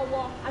kọ́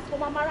lọ́wọ́ àsìkò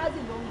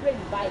Mamarazi ló ń gbé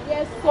ìgbà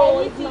yẹn sọ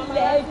ẹ̀yìn tí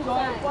ilẹ̀ ẹ̀jọ̀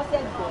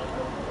ìkọ́sẹ̀ gbọ́.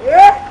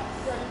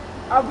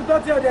 àgùntàn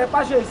tí ọdẹ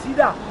pàṣẹ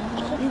ìsídà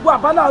ìwọ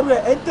àbálàrú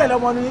ẹ ń tẹ̀lé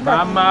ọmọ ní nígbà.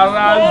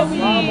 Mamarazi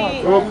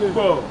ó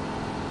pọ̀.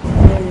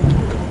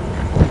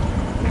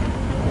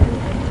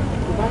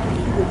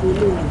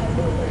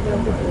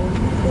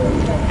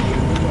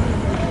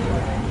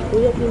 Ó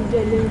yẹ kí n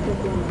jẹ́ ilé oúnjẹ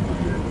tó wà.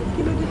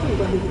 Kí ló dé tó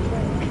ìgbà gbogbo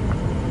báyìí?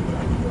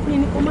 Mi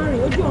ni kò má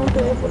rìn ojú ọ̀hún tó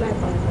yẹ kó láì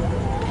pàṣẹ.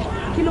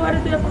 Kí ló wá dé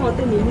tó yẹ kó àwọn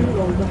tèmi nínú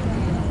ọ̀gbà?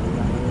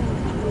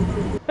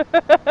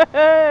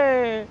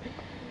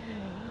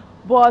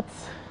 But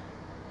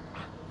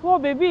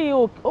wọ́n bèbí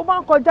ó máa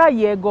ń kọjá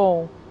yẹ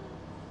gan-an.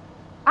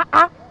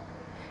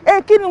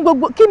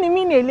 Kí ni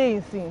mí ní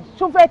eléyìí sìn?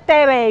 Ṣó fẹ́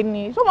tẹ́rẹ̀ ẹ̀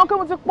ni? Ṣó mọ̀ pé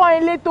mo ti pọ́n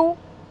ilé tó?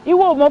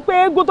 Ìwọ ò mọ̀ pé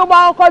eégún tó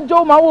bá kọ́kọ́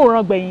jó máa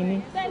wòran gbẹ̀yìn ni.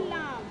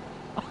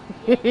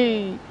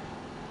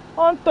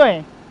 Ó ń tàn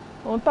ẹ̀,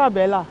 ó ń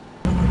tàbẹ́là.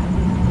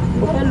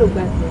 Ó fẹ́ lò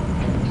gbà tẹ̀.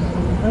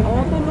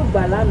 Àwọn tó lò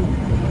gbà lánàá,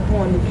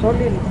 wọn ò lè sọ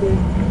lè ní pé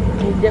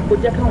ǹjẹ́ kò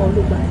jẹ́ káwọn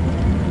lò gbà.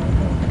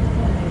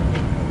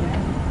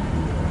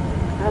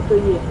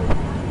 Àtòyè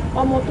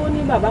ọmọ tó ní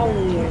bàbá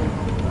òun yẹn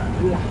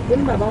là tó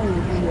ní bàbá òun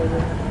yẹn yẹn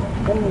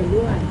ọmọ ìlú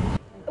wà ní.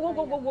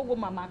 Gbogbo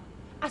màmá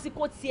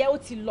àsìkò tiẹ̀ ó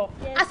ti lọ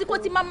àsìkò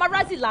tí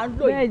Mamarazi là ń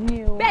lò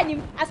yìí bẹ́ẹ̀ ni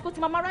àsìkò tí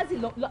Mamarazi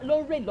ló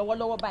ń rè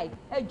lọ́wọ́lọ́wọ́ báyìí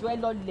ẹ jọ ẹ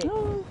lọ lẹ̀.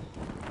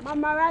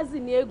 Mamarazi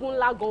ni eégún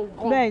ńlá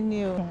gangan. Bẹ́ẹ̀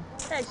ni o.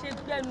 Ẹ ṣe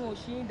gbẹ́nu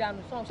òṣì ń dànù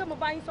sọ̀rọ̀ ṣé mo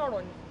bá yín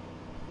sọ̀rọ̀ ni.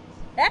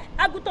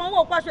 Àgùntàn owó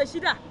òpáṣọ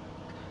ìṣídà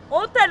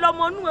ó tẹ̀lé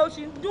ọmọ inú ẹ̀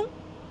òṣì ń dún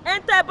ẹ̀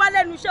ń tẹ́ ẹ bá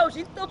lẹ́nu iṣẹ́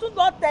òṣì tó tún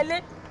lọ tẹ̀lé.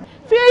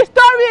 Fi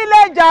sítórì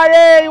ilé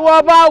jàre ìwọ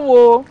bá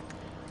wò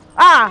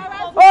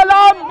ó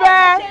lọ bẹ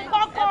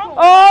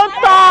ó ń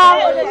tán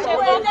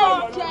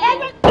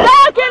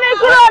lẹ́ẹ̀kí ní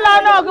kúrò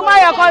lọ́nà kí má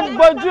yẹ kó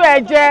gbójú ẹ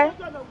jẹ.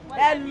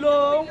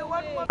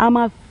 A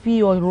máa fi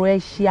ọ̀rọ̀ ẹ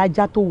ṣe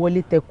ajá tó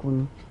wọlé tẹkùn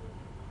ni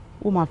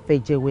ó máa fẹ́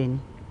jẹ̀wẹ̀ ni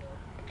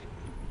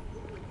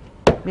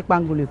bí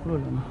pangolo kúrò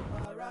lọ́nà.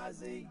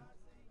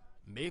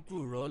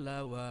 Mẹ́kùrọ́ la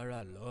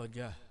wàrà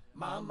lọ́jà.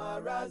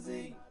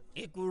 Mamarazi.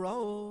 Ìkùrọ́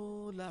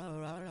o la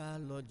rárá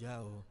lọ́jà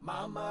o.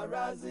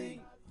 Mamarazi.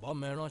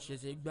 Bọ́mẹ̀rán ṣe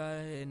ṣe gbá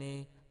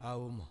ẹni a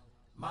ò mọ̀.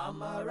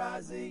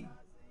 Mamarazi.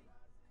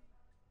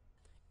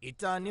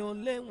 Ìta ni ó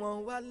lé wọn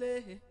wálé.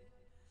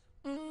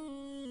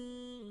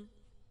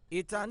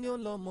 Ìta ni ó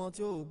lọ́mọ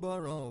tí ó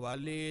gbọ́ràn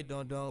wálé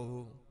dandan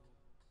o.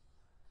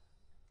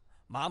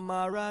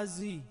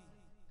 Mamarazi.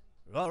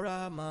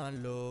 Rọra máa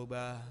lọ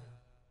gbà.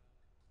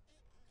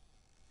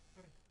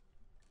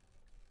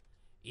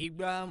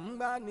 Ìgbà ń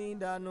gbà ní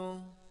ìdáná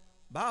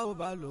báwo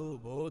bá lò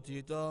bó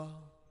ti tọ́.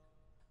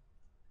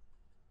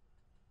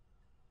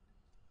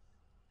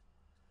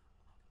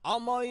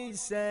 Ọmọ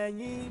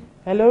Ìsẹ̀yìn.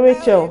 Hello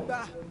Rachel.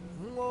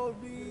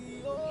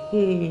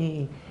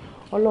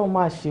 Ọlọ́run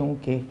máa ṣeun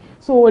kẹ́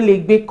so o lè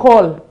gbé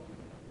call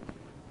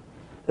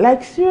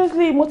like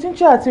seriously mo ti ń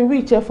try àti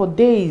reach her for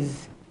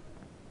days.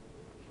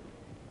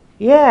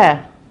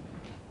 Yeah.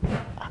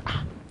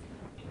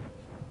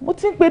 Mo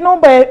ti ń pe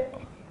nọ́mbà ẹ.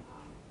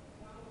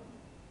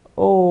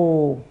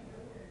 Oh,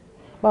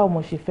 báwo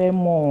mo ṣe fẹ́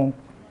mọ̀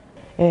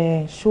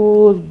ṣó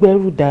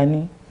gbẹ́rù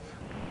dání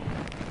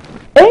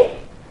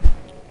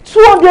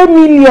 200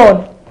 million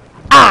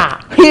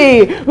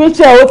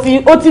Rachel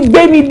ó ti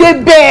gbé mi dé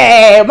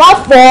bẹ́ẹ̀ má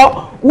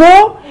fọ́ wo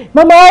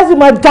Mamarazi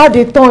máa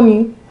jáde tán ni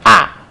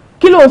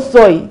kí ló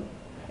sọ yìí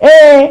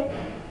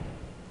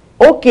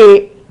ok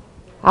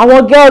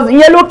àwọn girls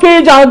ìyẹn ló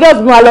kéré jù àwọn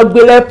girls mi wà lọ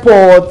gbé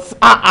airport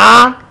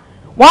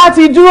wọ́n á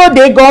ti dúró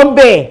dé gan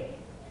bẹ́ẹ̀.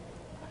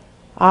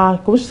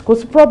 Kò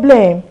sí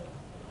problem.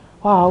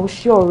 Wow,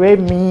 ṣé ọ̀rẹ́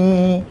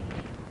mi.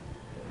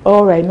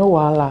 All right, no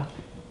wahala.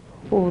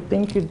 Oh,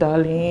 thank you,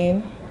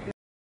 darling.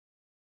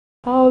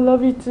 I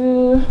love you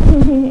too.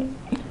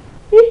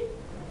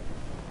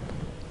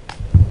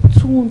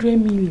 200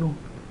 million.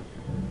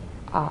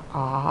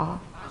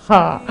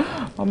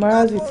 Mama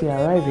Razi ti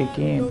arrive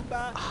again.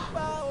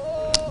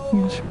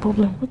 What's the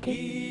problem?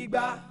 Okay.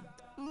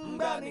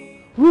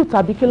 Ruth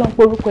àbí kí ló ń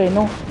porúkọ ẹ̀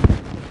náà?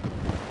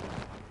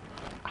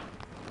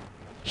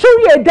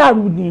 Ṣórí ẹ̀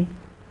dàrú ni?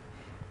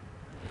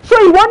 Ṣé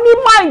ìwọ ní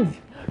mind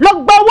lọ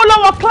gba owó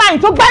lọ́wọ́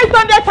client tó gba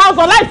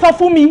 800,000 láì sọ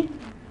fún mi?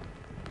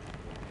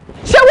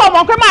 Ṣé wọ́n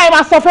mọ̀ pé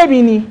máa sọ fẹ́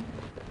mi ni?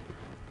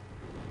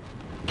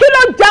 Kí ló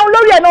jẹun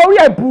lórí ẹ̀ náà, orí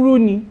ẹ̀ burú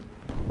ni?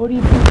 Orí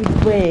burú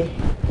bẹ́ẹ̀.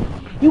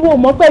 Ìwọ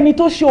mọ̀ pé ẹni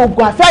tó ṣe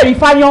oògùn àfẹ́rí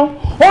fáyán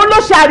òun ló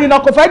ṣe àrìnà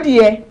kò fẹ́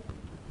dìé.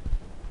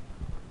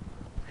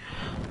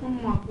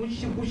 Ọmọ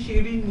àkóṣe bó ṣe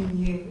rí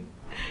nìyẹn.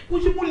 Bó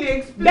ṣe mo lè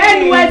explain.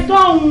 Bẹ́ẹ̀ni ẹ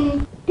sọ́hun.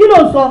 Kí ló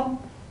ń sọ?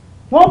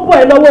 Wọ́n bọ̀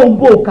ẹ́ lọ́wọ́ òun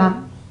bò ká.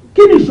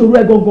 Kí ni ìṣòro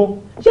ẹ gangan?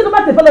 Ṣé tó bá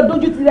tẹ̀ fẹ́ lọ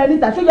dójú ti rẹ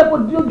níta? Ṣé ó yẹ kó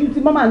dójú ti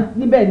mama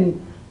níbẹ̀ ni?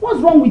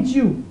 What's wrong with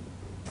you?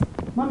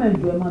 Mama ẹ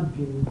jọ ẹ má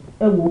bínú.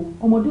 Ẹ wo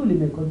ọmọdé ò lè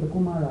mẹ̀kọ́ jẹ kó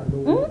má ra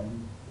lọ́wọ́.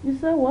 You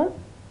say what?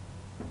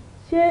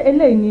 Ṣé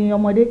eléyìí ni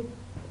ọmọdé?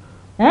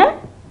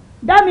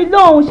 Dá mi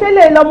lóhùn, ṣé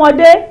eléyìí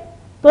lọmọdé?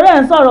 Torí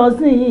ẹ̀ ń sọ̀rọ̀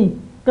sí yìí.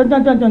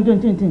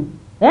 Tún.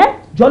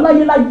 Jọ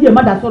láyé láyé ẹ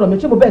má dá sọ̀rọ̀ mi,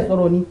 ṣé mo bẹ́ẹ̀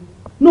sọ̀rọ̀ ni?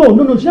 No,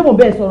 ṣé mo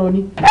bẹ́ẹ̀ sọ̀rọ̀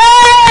ni?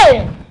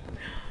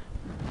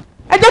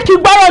 Ẹ jẹ́ kí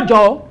n gbọ́rọ̀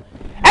jọ.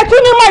 Ẹ tún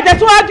ní mọ̀ ẹ̀jẹ̀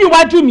tí wọ́n á di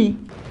iwájú mi.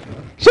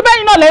 Ṣé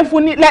bẹ́yìn náà lẹ́ ń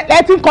fún ni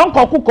lẹ́ ti ń kọ́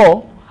nǹkan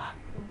kúkọ́?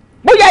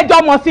 Bóyá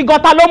ẹjọ́ mọ̀ sí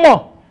gan ta ló mọ̀?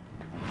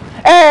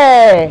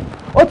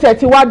 Ó tiẹ̀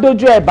ti wá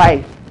dójú ẹ̀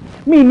báyìí.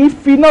 Mi ní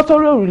fi iná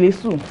sórí òrùlé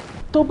sùn.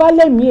 Tó bá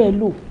lẹ́mìí ẹ̀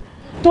lò.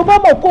 Tó bá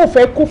mọ̀ kó o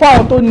fẹ́ kú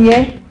fáwọn tó ní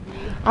ẹ́.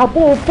 Àbó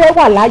o fẹ́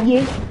wà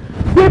láyé.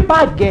 Gbé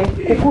báàgẹ̀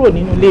kó kúrò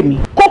nínú ilé mi.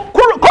 Kó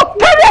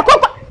kéré ẹ̀ kó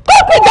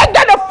fi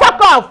gẹ́gẹ́ the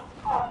fuck off.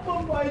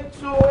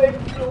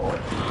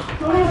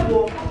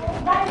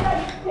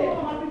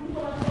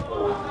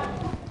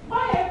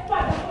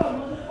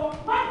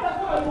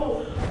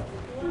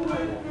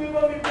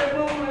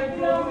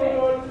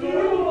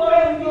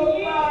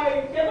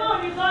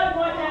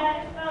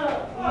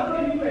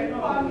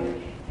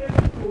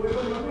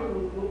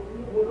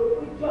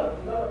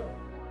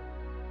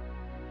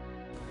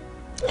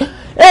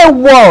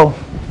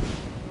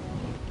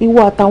 Ìwọ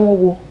àtàwọn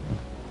wo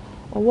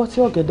ọwọ́ tí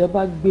ọ̀gẹ̀dẹ̀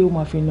bá gbé ó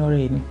máa fi na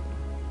rẹ̀ ni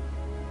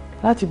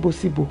láti bó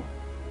síbò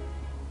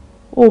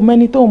ó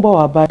mẹ́ni tó ń bọ̀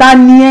wá báyìí. Ta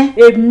ni ẹ́?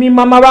 Èmi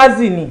Mama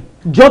Razi ni.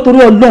 Jọ torí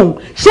Ọlọ́run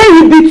ṣé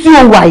ibi tí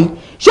o wà yìí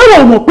ṣé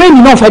wọ́n mọ̀ pé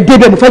èmi náà fẹ́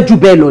débẹ̀ mo fẹ́ jù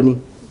bẹ́ẹ̀ lọ ni?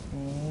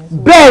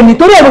 Bẹ́ẹ̀ ni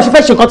torí ẹ̀ mo ṣe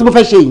fẹ́ ṣe nǹkan tí mo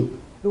fẹ́ ṣe yìí.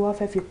 Ló wá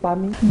fẹ́ fi pa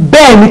mí.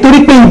 Bẹ́ẹ̀ ni torí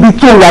pé ibi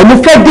tí o wà yìí mo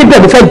fẹ́ débẹ̀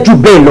mo fẹ́ jù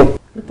bẹ́ẹ̀ lọ.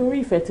 Nítorí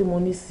ìfẹ́ tí mo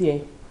ní sí ẹ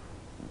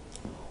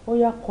ó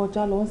yá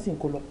kọjá lọ sìn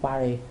kó lọ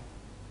parẹ́.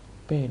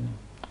 Bẹ́ẹ̀ ni.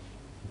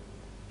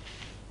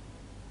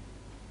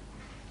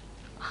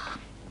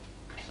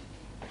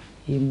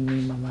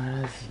 Èmi Mama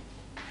Razi.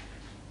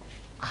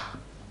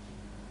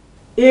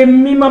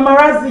 Èmi Mama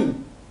Razi.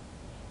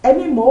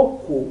 Ẹni mọ̀ ó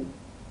kó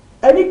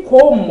ẹni kò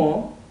mọ̀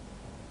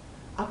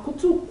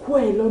àkútú kó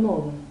ẹ lọ́nà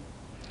ọ̀run.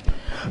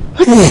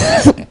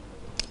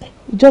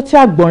 Ìjọ tí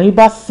àgbọ̀nrín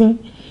bá sín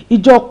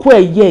ìjọ kó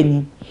ẹ yẹ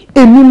ni.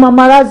 Èmi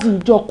Mama Razi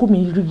ìjọ kú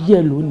mi rí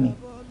yẹ lónìí.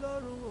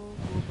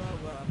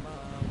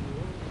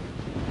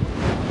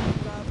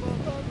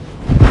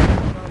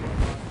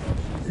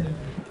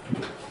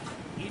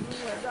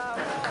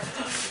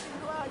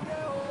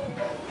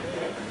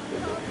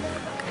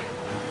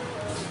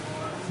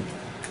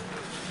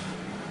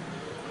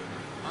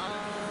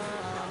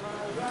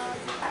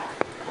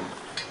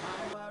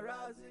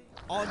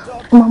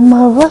 Mama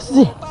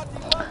Razi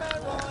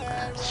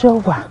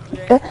ṣọwà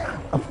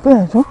ọ̀pẹ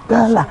tó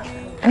gàlà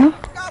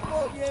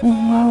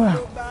mara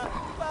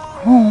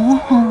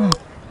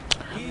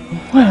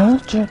wẹ́rẹ́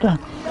jẹ́dá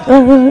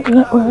wẹ́rẹ́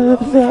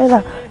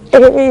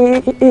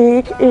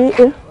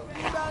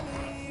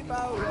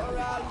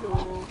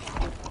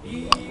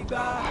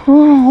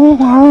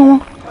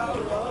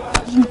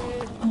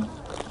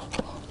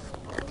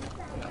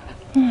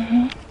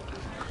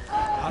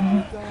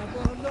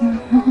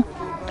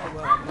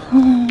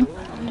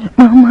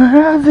Mama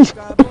Razi.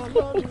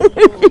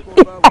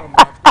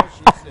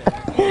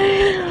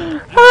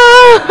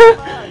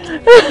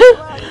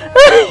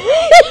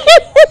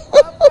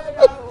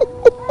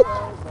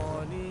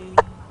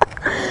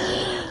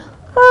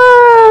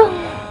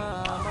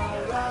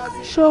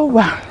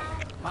 Ṣọwà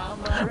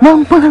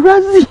Mama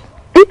Razi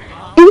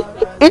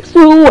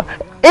ṣọwà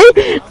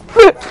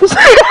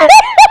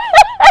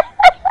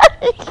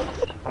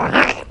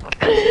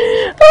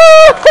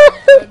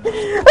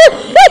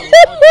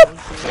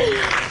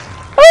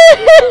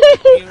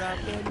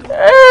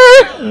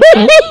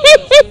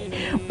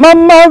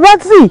Mama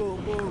Razi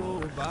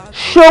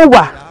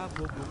ṣọwà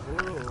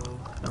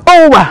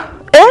ọwà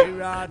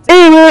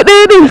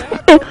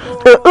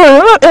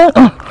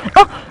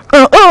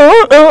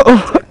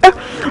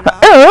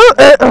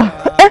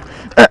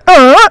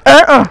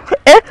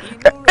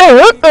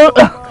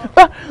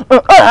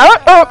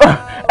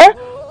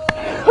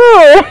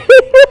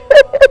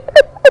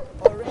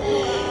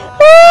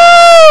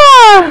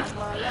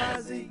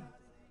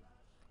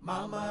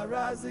Mama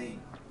Razi,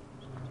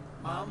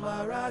 Mama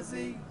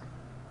Razi,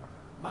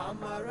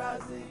 Mama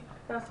Razi.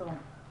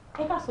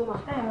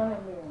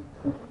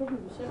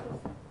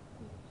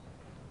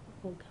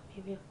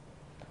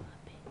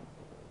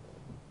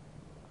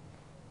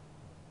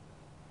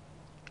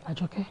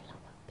 Àjọkẹ́.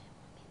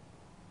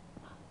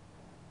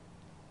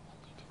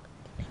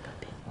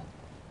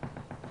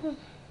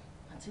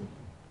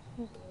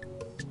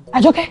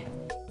 Àjọkẹ́.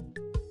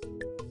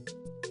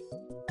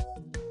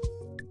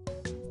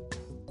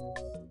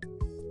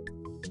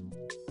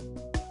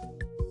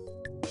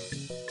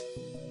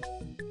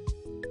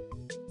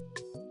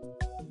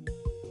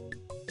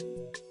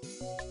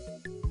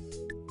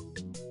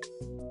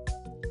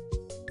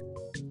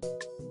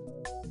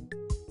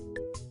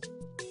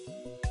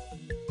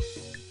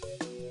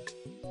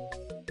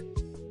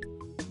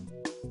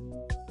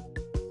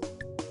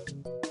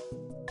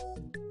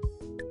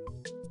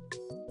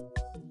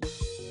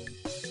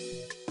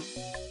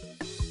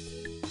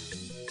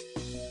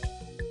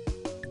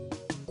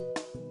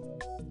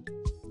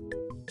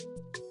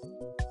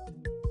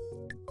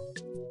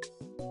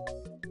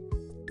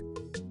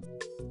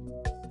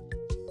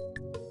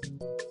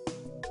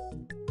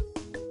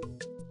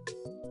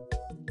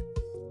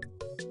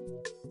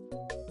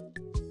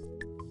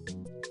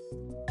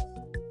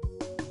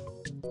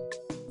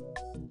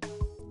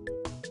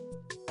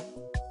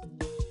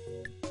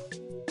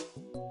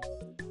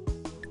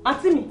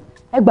 Àǹtí mi.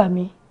 Ẹ gbà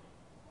mí.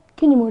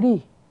 Kí ni mo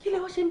rí? Kí lẹ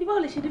wá ṣe ń bí? Báwo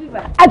lẹ ṣe débí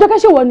báyìí? Àjọkẹ́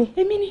ṣe wọ ni.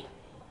 Èmi ni.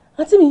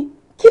 Àǹtí mi,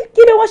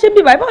 kí lẹ wá ṣe ń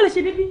bí báyìí? Báwo lẹ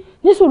ṣe débí?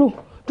 Ní sùúrù,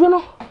 dúró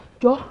náà,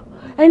 jọ,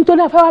 ẹni tó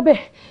ní afẹ́ wá bẹ̀,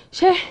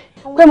 ṣé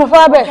pé mo fẹ́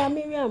wá bẹ̀? Ọ̀gá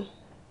Miriam,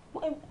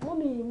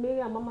 mọ́mí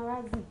Miriam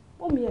Amarazi,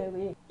 mọ́mí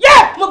ẹ̀rẹ́.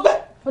 Yẹ́! Mo gbé!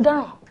 Ó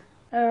dáràn.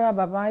 Ẹ ra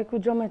bàbá ikú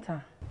jọ́ mẹ́ta.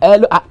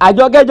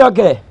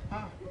 Àjọkẹ́jọkẹ́.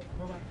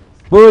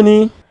 Bó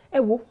ni? Ẹ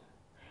wo,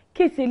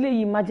 kéèsì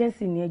eléyìí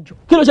emergency ni ẹ jọ.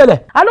 Kí ló ṣẹlẹ̀?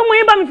 Àlómọ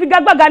yín bá mi fi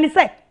gagbága ní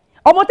sẹ́ẹ̀.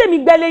 Ọmọ tèmi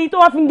gbẹ lẹ́yìn tó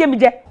wá fi ń gé mi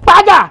jẹ.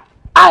 Padà!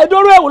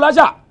 Àìdóró ẹ̀wò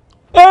láṣà.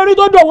 Erin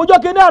tó dùn òwújọ́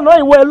kí ní àná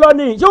ìwọ ẹ̀ lọ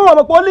ni. Ṣé wọ́n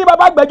mọ̀ pé ó ní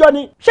bàbá gbẹ́jọ́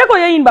ni? Ṣé kò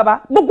yẹ yín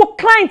bàbá? Gbogbo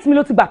client mi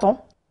ló ti gbà tán.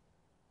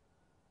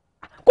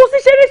 Kò sí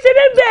ṣeré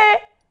bẹ́ẹ̀.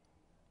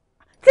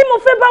 Tí mo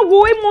fẹ́ bá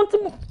wo émọ tí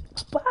mo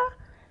bá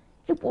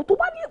ipò tó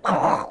bá ní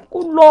kó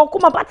lọ kó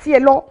máa bá tiẹ̀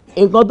lọ.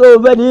 Nǹkan tó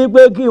fẹ́ ni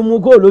pé kí n mú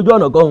kó lójú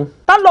ọ̀nà kan.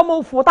 Tá lọmọ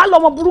òfò, tá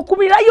lọmọ burúkú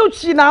mi ráyè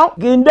òṣì náà.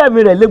 Kí n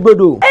dẹ́mi rẹ̀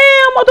légbodò.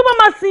 Ọmọ tó bá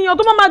máa sìyàn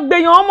tó bá máa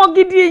gbèyàn ọmọ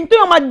gidi tó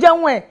yàn máa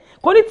jẹun ẹ̀.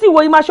 Kò ní tí ìwọ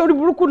yìí máa ṣe orí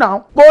burúkú náà.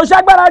 Kò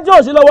ṣágbára tí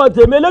ò sí lọ́wọ́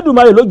tèmi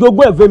Elédùmarè ló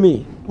jogún ẹ̀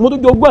fẹ́mi. Mo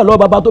tún jogún ẹ̀ lọ́wọ́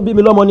bàbá tó bí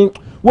mi lọ́mọ ni.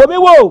 Wò mí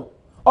wò,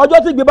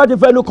 ọjọ́ tí ìgbé bá ti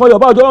fẹnu kan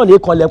yọ̀bá ọjọ́ náà ní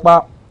ìkànlẹ̀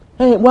pa.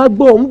 Wá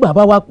gbọ́ òun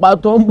bàbá wa pa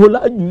tán ń bolá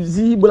jù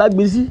sí bolá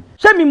gbé sí.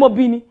 Ṣé mi mo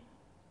bí ni?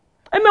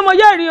 Èmi ọmọ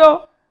yẹ́ rí o.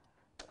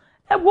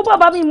 Ẹ wo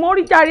bàbá mi mọ́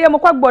rí jàre ẹmọ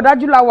pa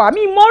gbọ̀dájú la wà.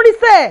 Mi mọ́ rí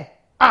sẹ́ẹ̀.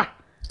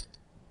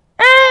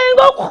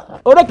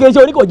 Orí kìí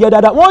ṣe orí kò jẹ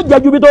dáadáa, wọ́n jẹ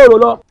ju bí tó rò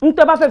lọ. N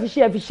tẹ́ bá fẹ́ fi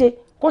ṣe ẹ fi ṣe,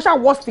 kó ṣá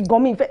wọ́ọ̀sì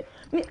gan mi ìfẹ́.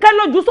 Kẹ́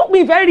lójú sọ mi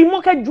ìfẹ́ rí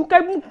mọ́ kẹ́ ju kẹ́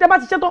tẹ́ bá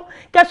ti ṣe tán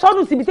kẹ́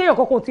sọ́dún síbi téèyàn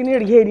kankan ti ní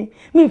rí he ni.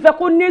 Mi ìfẹ́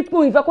kó ní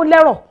mi ìfẹ́ kó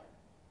lẹ́rọ̀.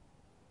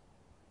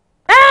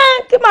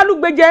 Kí màálù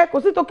gbé jẹ kò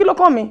sí tó kí ló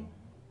kàn mí.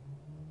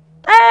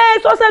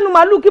 Sọ́sẹ́nu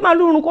màálù kí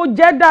màálù run kó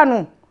jẹ́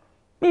dànù.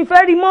 Mi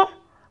ìfẹ́ rí mọ́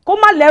kó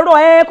má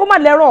lẹ́rọ̀ kó má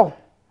lẹ́rọ̀.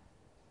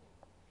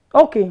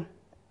 Ok.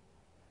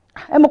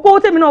 Ẹ mọ̀ pé owó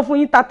tèmi náà fún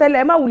yín ta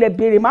tẹ́lẹ̀ ẹ má wulẹ̀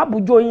béèrè má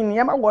bùjọ yín ni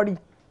ẹ má wọrí.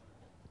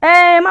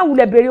 Ẹ má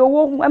wulẹ̀ béèrè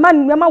owó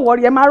ẹ má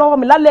wọrí ẹ má rọ́wọ́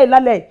mi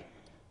lálẹ́.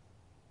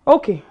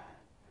 Ok.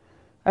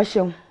 Ẹ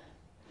ṣeun.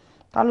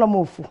 Ta lọ́mọ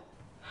òfò.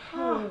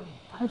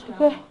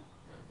 Àjọkẹ́,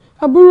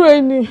 àbúrò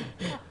ẹ ni.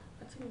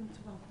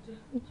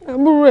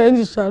 Àbúrò ẹ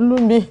ni ṣàánú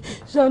mi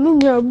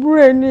àbúrò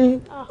ẹ ni.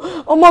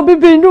 Ọmọ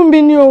bíbí inú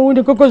mi ni òun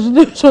ní kókó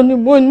situation ni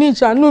mo ní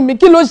ṣàánú mi.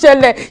 Kí ló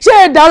ṣẹlẹ̀? Ṣé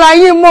ẹ dára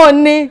yín mọ́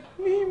ni?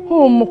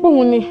 Ó mọ̀ pé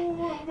òun ni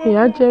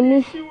ìyà jẹ mí.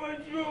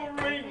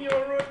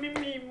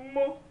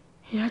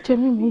 Ìyà jẹ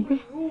mí mo gbé.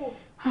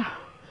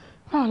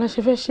 Báwo la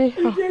ṣe fẹ́ ṣe?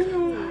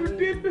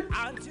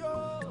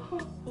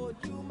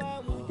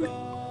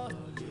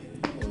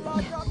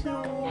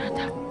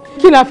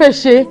 Kí la fẹ́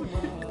ṣe?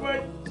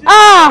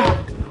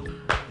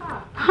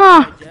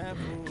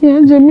 Ìyà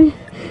jẹ mí.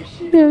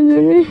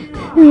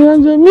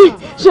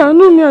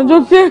 Ṣàánú mi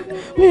Àjọkẹ́.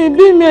 Mi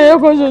bí mi ẹ̀yọ́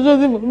kan ṣoṣo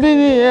tí mo bí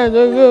ní ìyá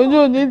Àjọkẹ́ ojú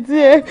òní tí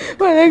ẹ.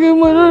 Bọ́dẹ̀ kí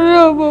mo lórí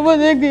ọ̀bọ̀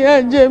bọ́dẹ̀ kí ìyà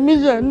jẹ mí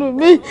ṣàánú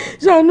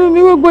mi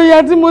gbogbo ìyà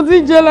tí mo ti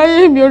jẹ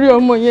láyé mi orí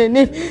ọmọ yẹn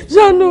ni.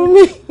 Ṣàánú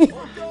mi.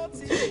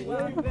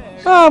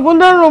 Mo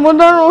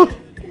dáràn.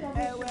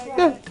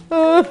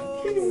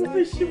 Kí ni mo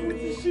fẹ́ ṣe? Mo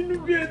ti ṣínú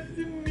bí ẹ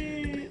ti mi.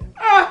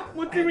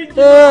 Mo ti rí jù.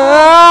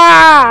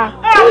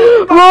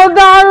 Mo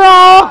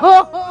dáràn.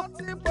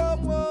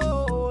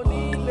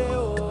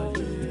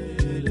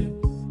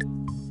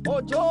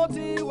 Òjò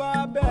ti wá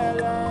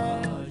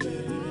bẹ̀rẹ̀,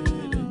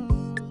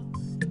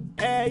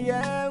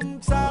 ẹyẹ ń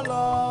sá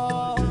lọ.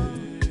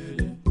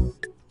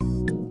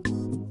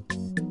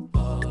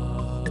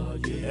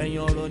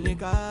 Ẹ̀yìn ọ̀rọ̀ ní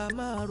ká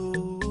máa rò,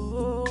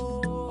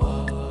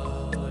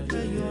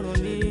 ẹ̀yìn ọ̀rọ̀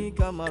ní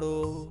ká máa rò.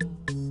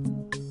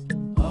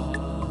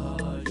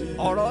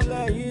 Ọ̀rọ̀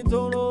lẹ́yìn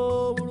tó rò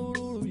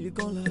wúrúwúrú yìí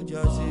kan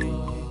lájà sí.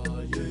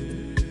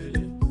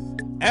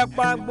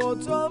 Ẹ̀pàgbọ́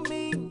tó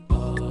mi.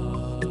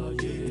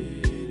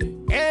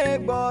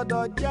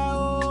 gbọ́dọ̀ já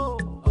o.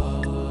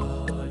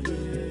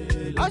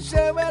 Ó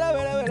ṣe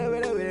wẹ́rẹ́wẹ́rẹ́